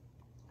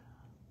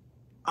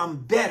 I'm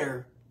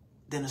better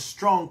than a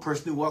strong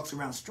person who walks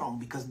around strong,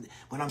 because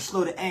when I'm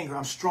slow to anger,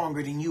 I'm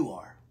stronger than you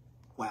are.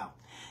 Wow.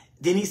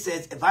 Then he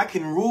says, if I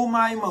can rule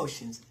my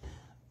emotions,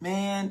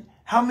 man,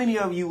 how many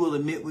of you will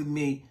admit with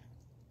me,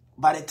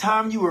 by the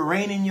time you were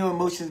reining your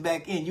emotions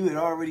back in, you had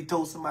already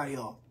told somebody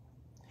off?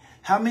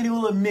 How many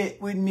will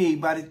admit with me,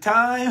 by the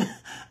time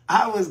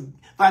I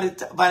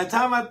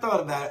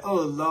thought about it,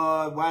 oh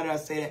Lord, why did I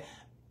say that?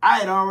 I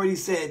had already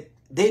said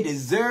they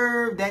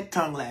deserve that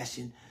tongue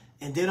lashing.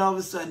 And then all of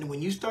a sudden,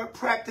 when you start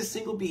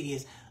practicing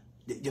obedience,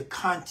 your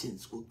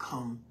conscience will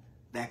come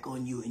back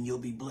on you and you'll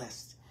be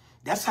blessed.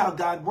 That's how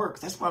God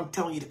works. That's why I'm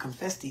telling you to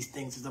confess these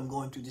things as I'm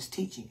going through this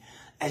teaching.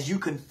 As you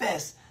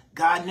confess,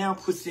 God now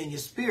puts it in your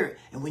spirit.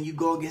 And when you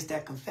go against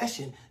that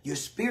confession, your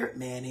spirit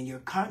man and your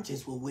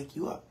conscience will wake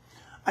you up.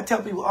 I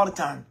tell people all the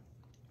time,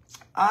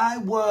 I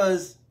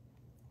was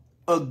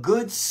a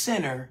good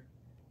sinner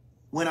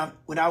when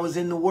I was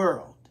in the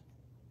world.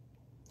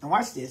 Now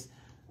watch this.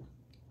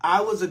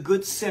 I was a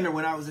good sinner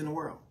when I was in the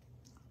world.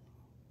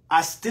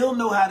 I still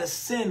know how to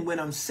sin when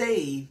I'm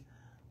saved,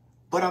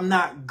 but I'm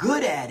not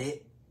good at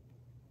it.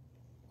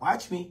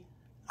 Watch me.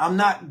 I'm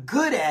not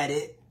good at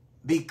it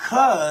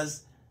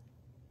because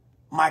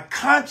my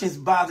conscience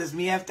bothers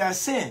me after I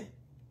sin.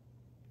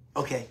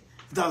 Okay.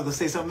 I thought I was going to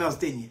say something else,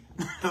 didn't you?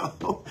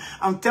 No.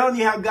 I'm telling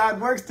you how God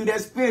works through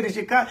that spirit. Is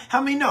your how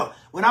many know?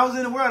 When I was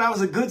in the world, I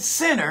was a good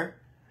sinner.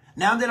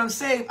 Now that I'm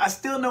saved, I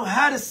still know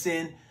how to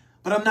sin,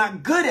 but I'm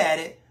not good at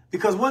it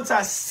because once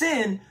I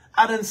sin,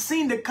 I done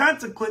seen the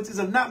consequences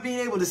of not being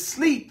able to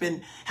sleep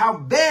and how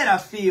bad I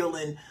feel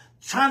and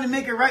trying to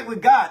make it right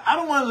with God. I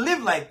don't want to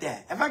live like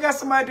that. If I got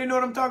somebody to know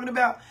what I'm talking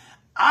about,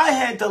 I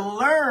had to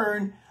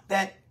learn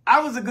that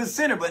I was a good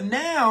sinner, but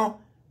now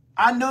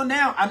I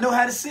know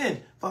how to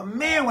sin. But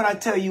man, when I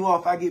tell you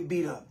off, I get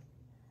beat up.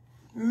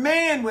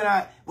 Man, when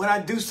I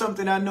do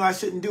something I know I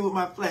shouldn't do with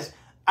my flesh,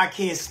 I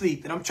can't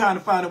sleep, and I'm trying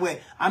to find a way.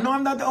 I know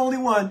I'm not the only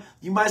one.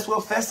 You might as well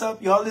fess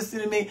up. Y'all listen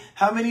to me.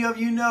 How many of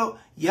you know,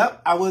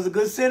 yep, I was a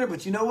good sinner,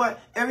 but you know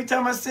what? Every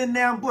time I sit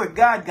down, boy,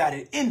 God got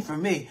it in for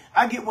me.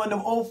 I get one of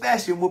them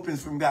old-fashioned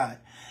whoopings from God.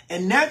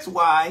 And that's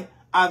why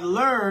I've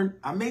learned,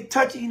 I may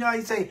touch it, you know how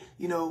you say,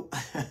 you know,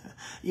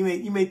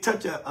 you may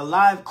touch a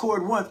live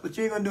cord once, but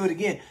you ain't going to do it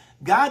again.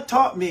 God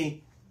taught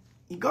me,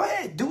 you go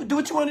ahead, do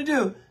what you want to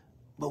do.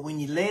 But when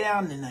you lay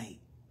down tonight,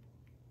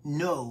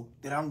 know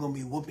that I'm going to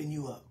be whooping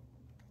you up.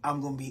 I'm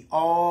going to be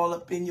all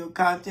up in your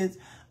conscience.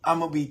 I'm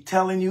going to be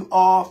telling you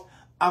off.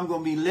 I'm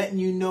going to be letting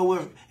you know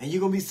and you're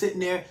going to be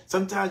sitting there.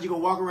 Sometimes you're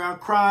going to walk around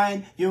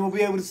crying. You're going to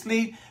be able to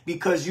sleep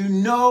because you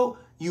know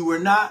you were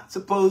not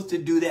supposed to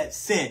do that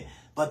sin.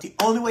 But the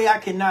only way I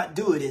cannot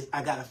do it is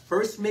I got to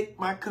first make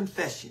my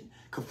confession.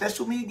 Confess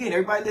with me again.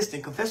 Everybody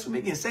listening, confess with me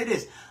again. Say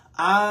this.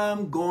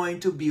 I'm going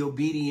to be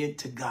obedient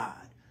to God.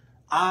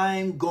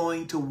 I'm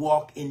going to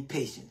walk in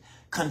patience.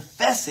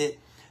 Confess it.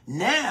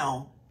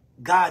 Now,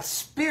 God's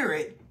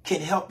Spirit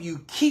can help you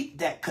keep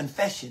that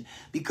confession.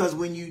 Because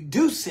when you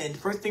do sin, the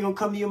first thing will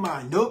come to your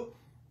mind, nope,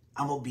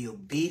 I'm going to be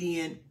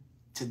obedient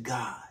to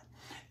God.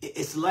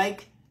 It's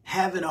like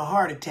having a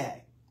heart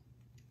attack.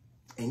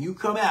 And you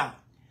come out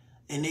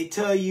and they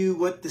tell you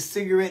what the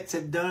cigarettes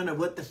have done or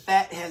what the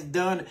fat has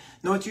done.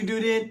 Know what you do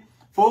then?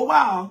 For a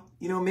while,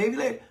 you know, maybe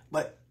later.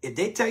 But if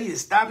they tell you to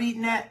stop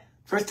eating that,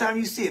 first time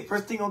you see it,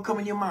 first thing will come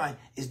in your mind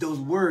is those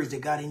words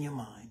that got in your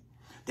mind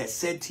that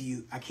said to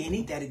you, I can't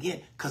eat that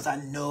again because I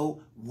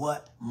know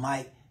what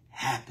might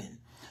happen.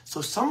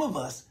 So some of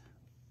us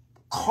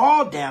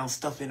call down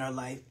stuff in our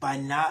life by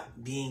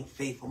not being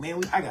faithful.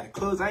 Man, I got to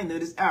close. I know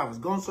this hour is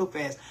going so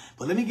fast.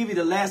 But let me give you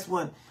the last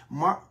one.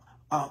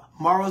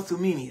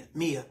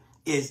 Makrothumia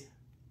is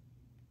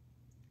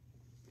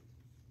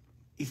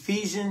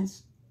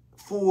Ephesians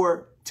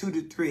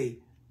 4:2-3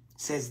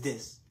 says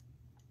this.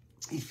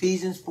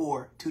 Ephesians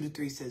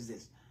 4:2-3 says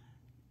this.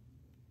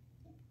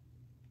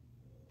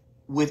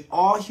 With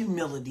all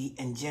humility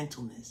and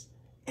gentleness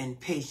and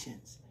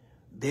patience,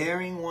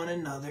 bearing one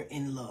another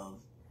in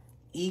love,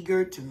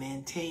 eager to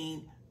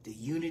maintain the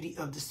unity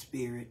of the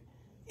Spirit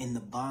in the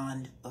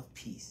bond of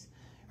peace.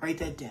 Write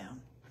that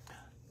down.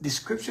 The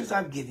scriptures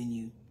I've given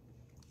you,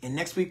 and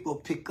next week we'll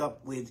pick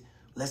up with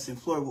lesson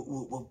 4.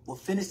 We'll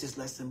finish this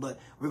lesson, but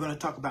we're going to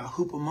talk about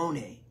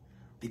hupomone,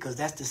 because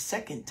that's the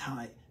second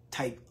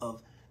type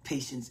of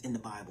patience in the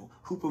Bible.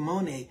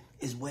 Hupomone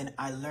is when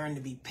I learn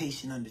to be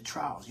patient under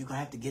trials. You're going to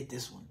have to get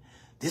this one.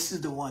 This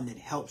is the one that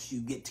helps you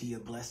get to your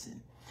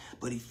blessing.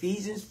 But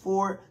Ephesians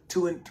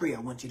 4:2-3, I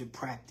want you to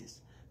practice.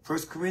 1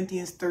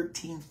 Corinthians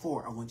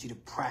 13:4, I want you to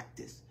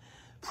practice.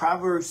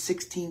 Proverbs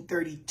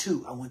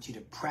 16:32, I want you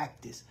to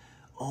practice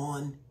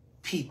on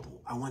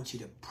people. I want you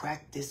to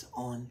practice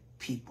on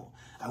people.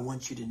 I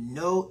want you to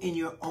know in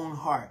your own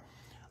heart,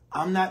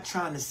 I'm not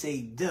trying to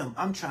save them.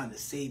 I'm trying to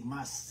save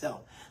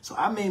myself. So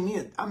I made me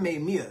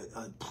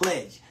a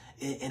pledge,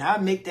 and I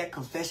make that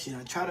confession.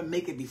 I try to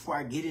make it before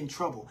I get in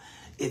trouble.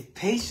 If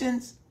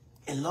patience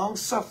and long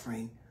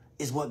suffering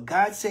is what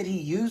God said he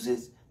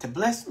uses to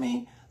bless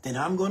me, then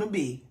I'm going to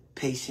be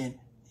patient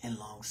and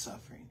long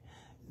suffering.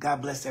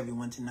 God bless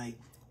everyone tonight.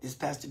 This is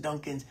Pastor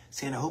Dunkins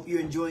saying, I hope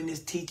you're enjoying this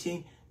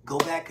teaching. Go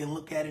back and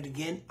look at it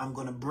again. I'm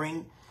going to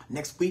bring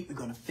next week. We're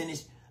going to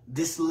finish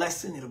this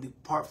lesson. It'll be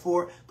part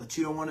 4, but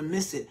you don't want to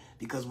miss it,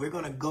 because we're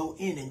going to go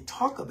in and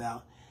talk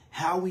about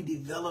how we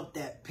develop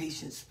that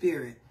patient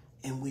spirit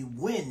and we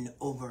win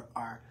over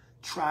our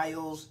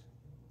trials,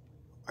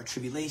 our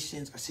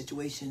tribulations, our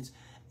situations,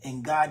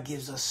 and God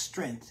gives us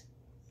strength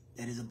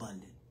that is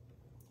abundant.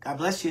 God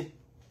bless you.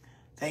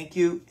 Thank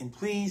you. And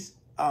please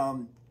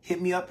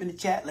hit me up in the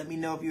chat. Let me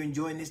know if you're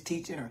enjoying this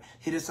teaching, or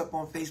hit us up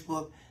on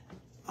Facebook.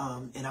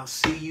 And I'll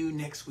see you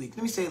next week.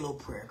 Let me say a little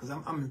prayer, because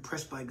I'm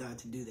impressed by God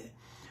to do that.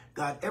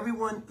 God,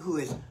 everyone who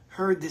has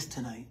heard this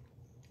tonight,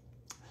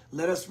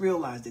 let us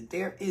realize that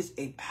there is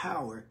a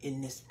power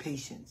in this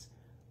patience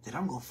that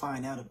I'm going to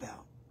find out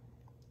about.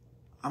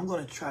 I'm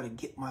going to try to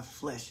get my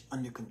flesh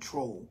under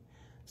control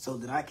so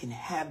that I can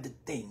have the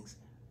things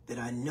that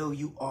I know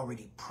you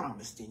already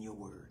promised in your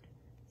word.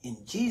 In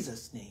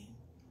Jesus' name,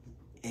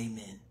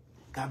 amen.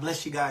 God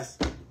bless you guys.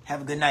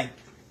 Have a good night.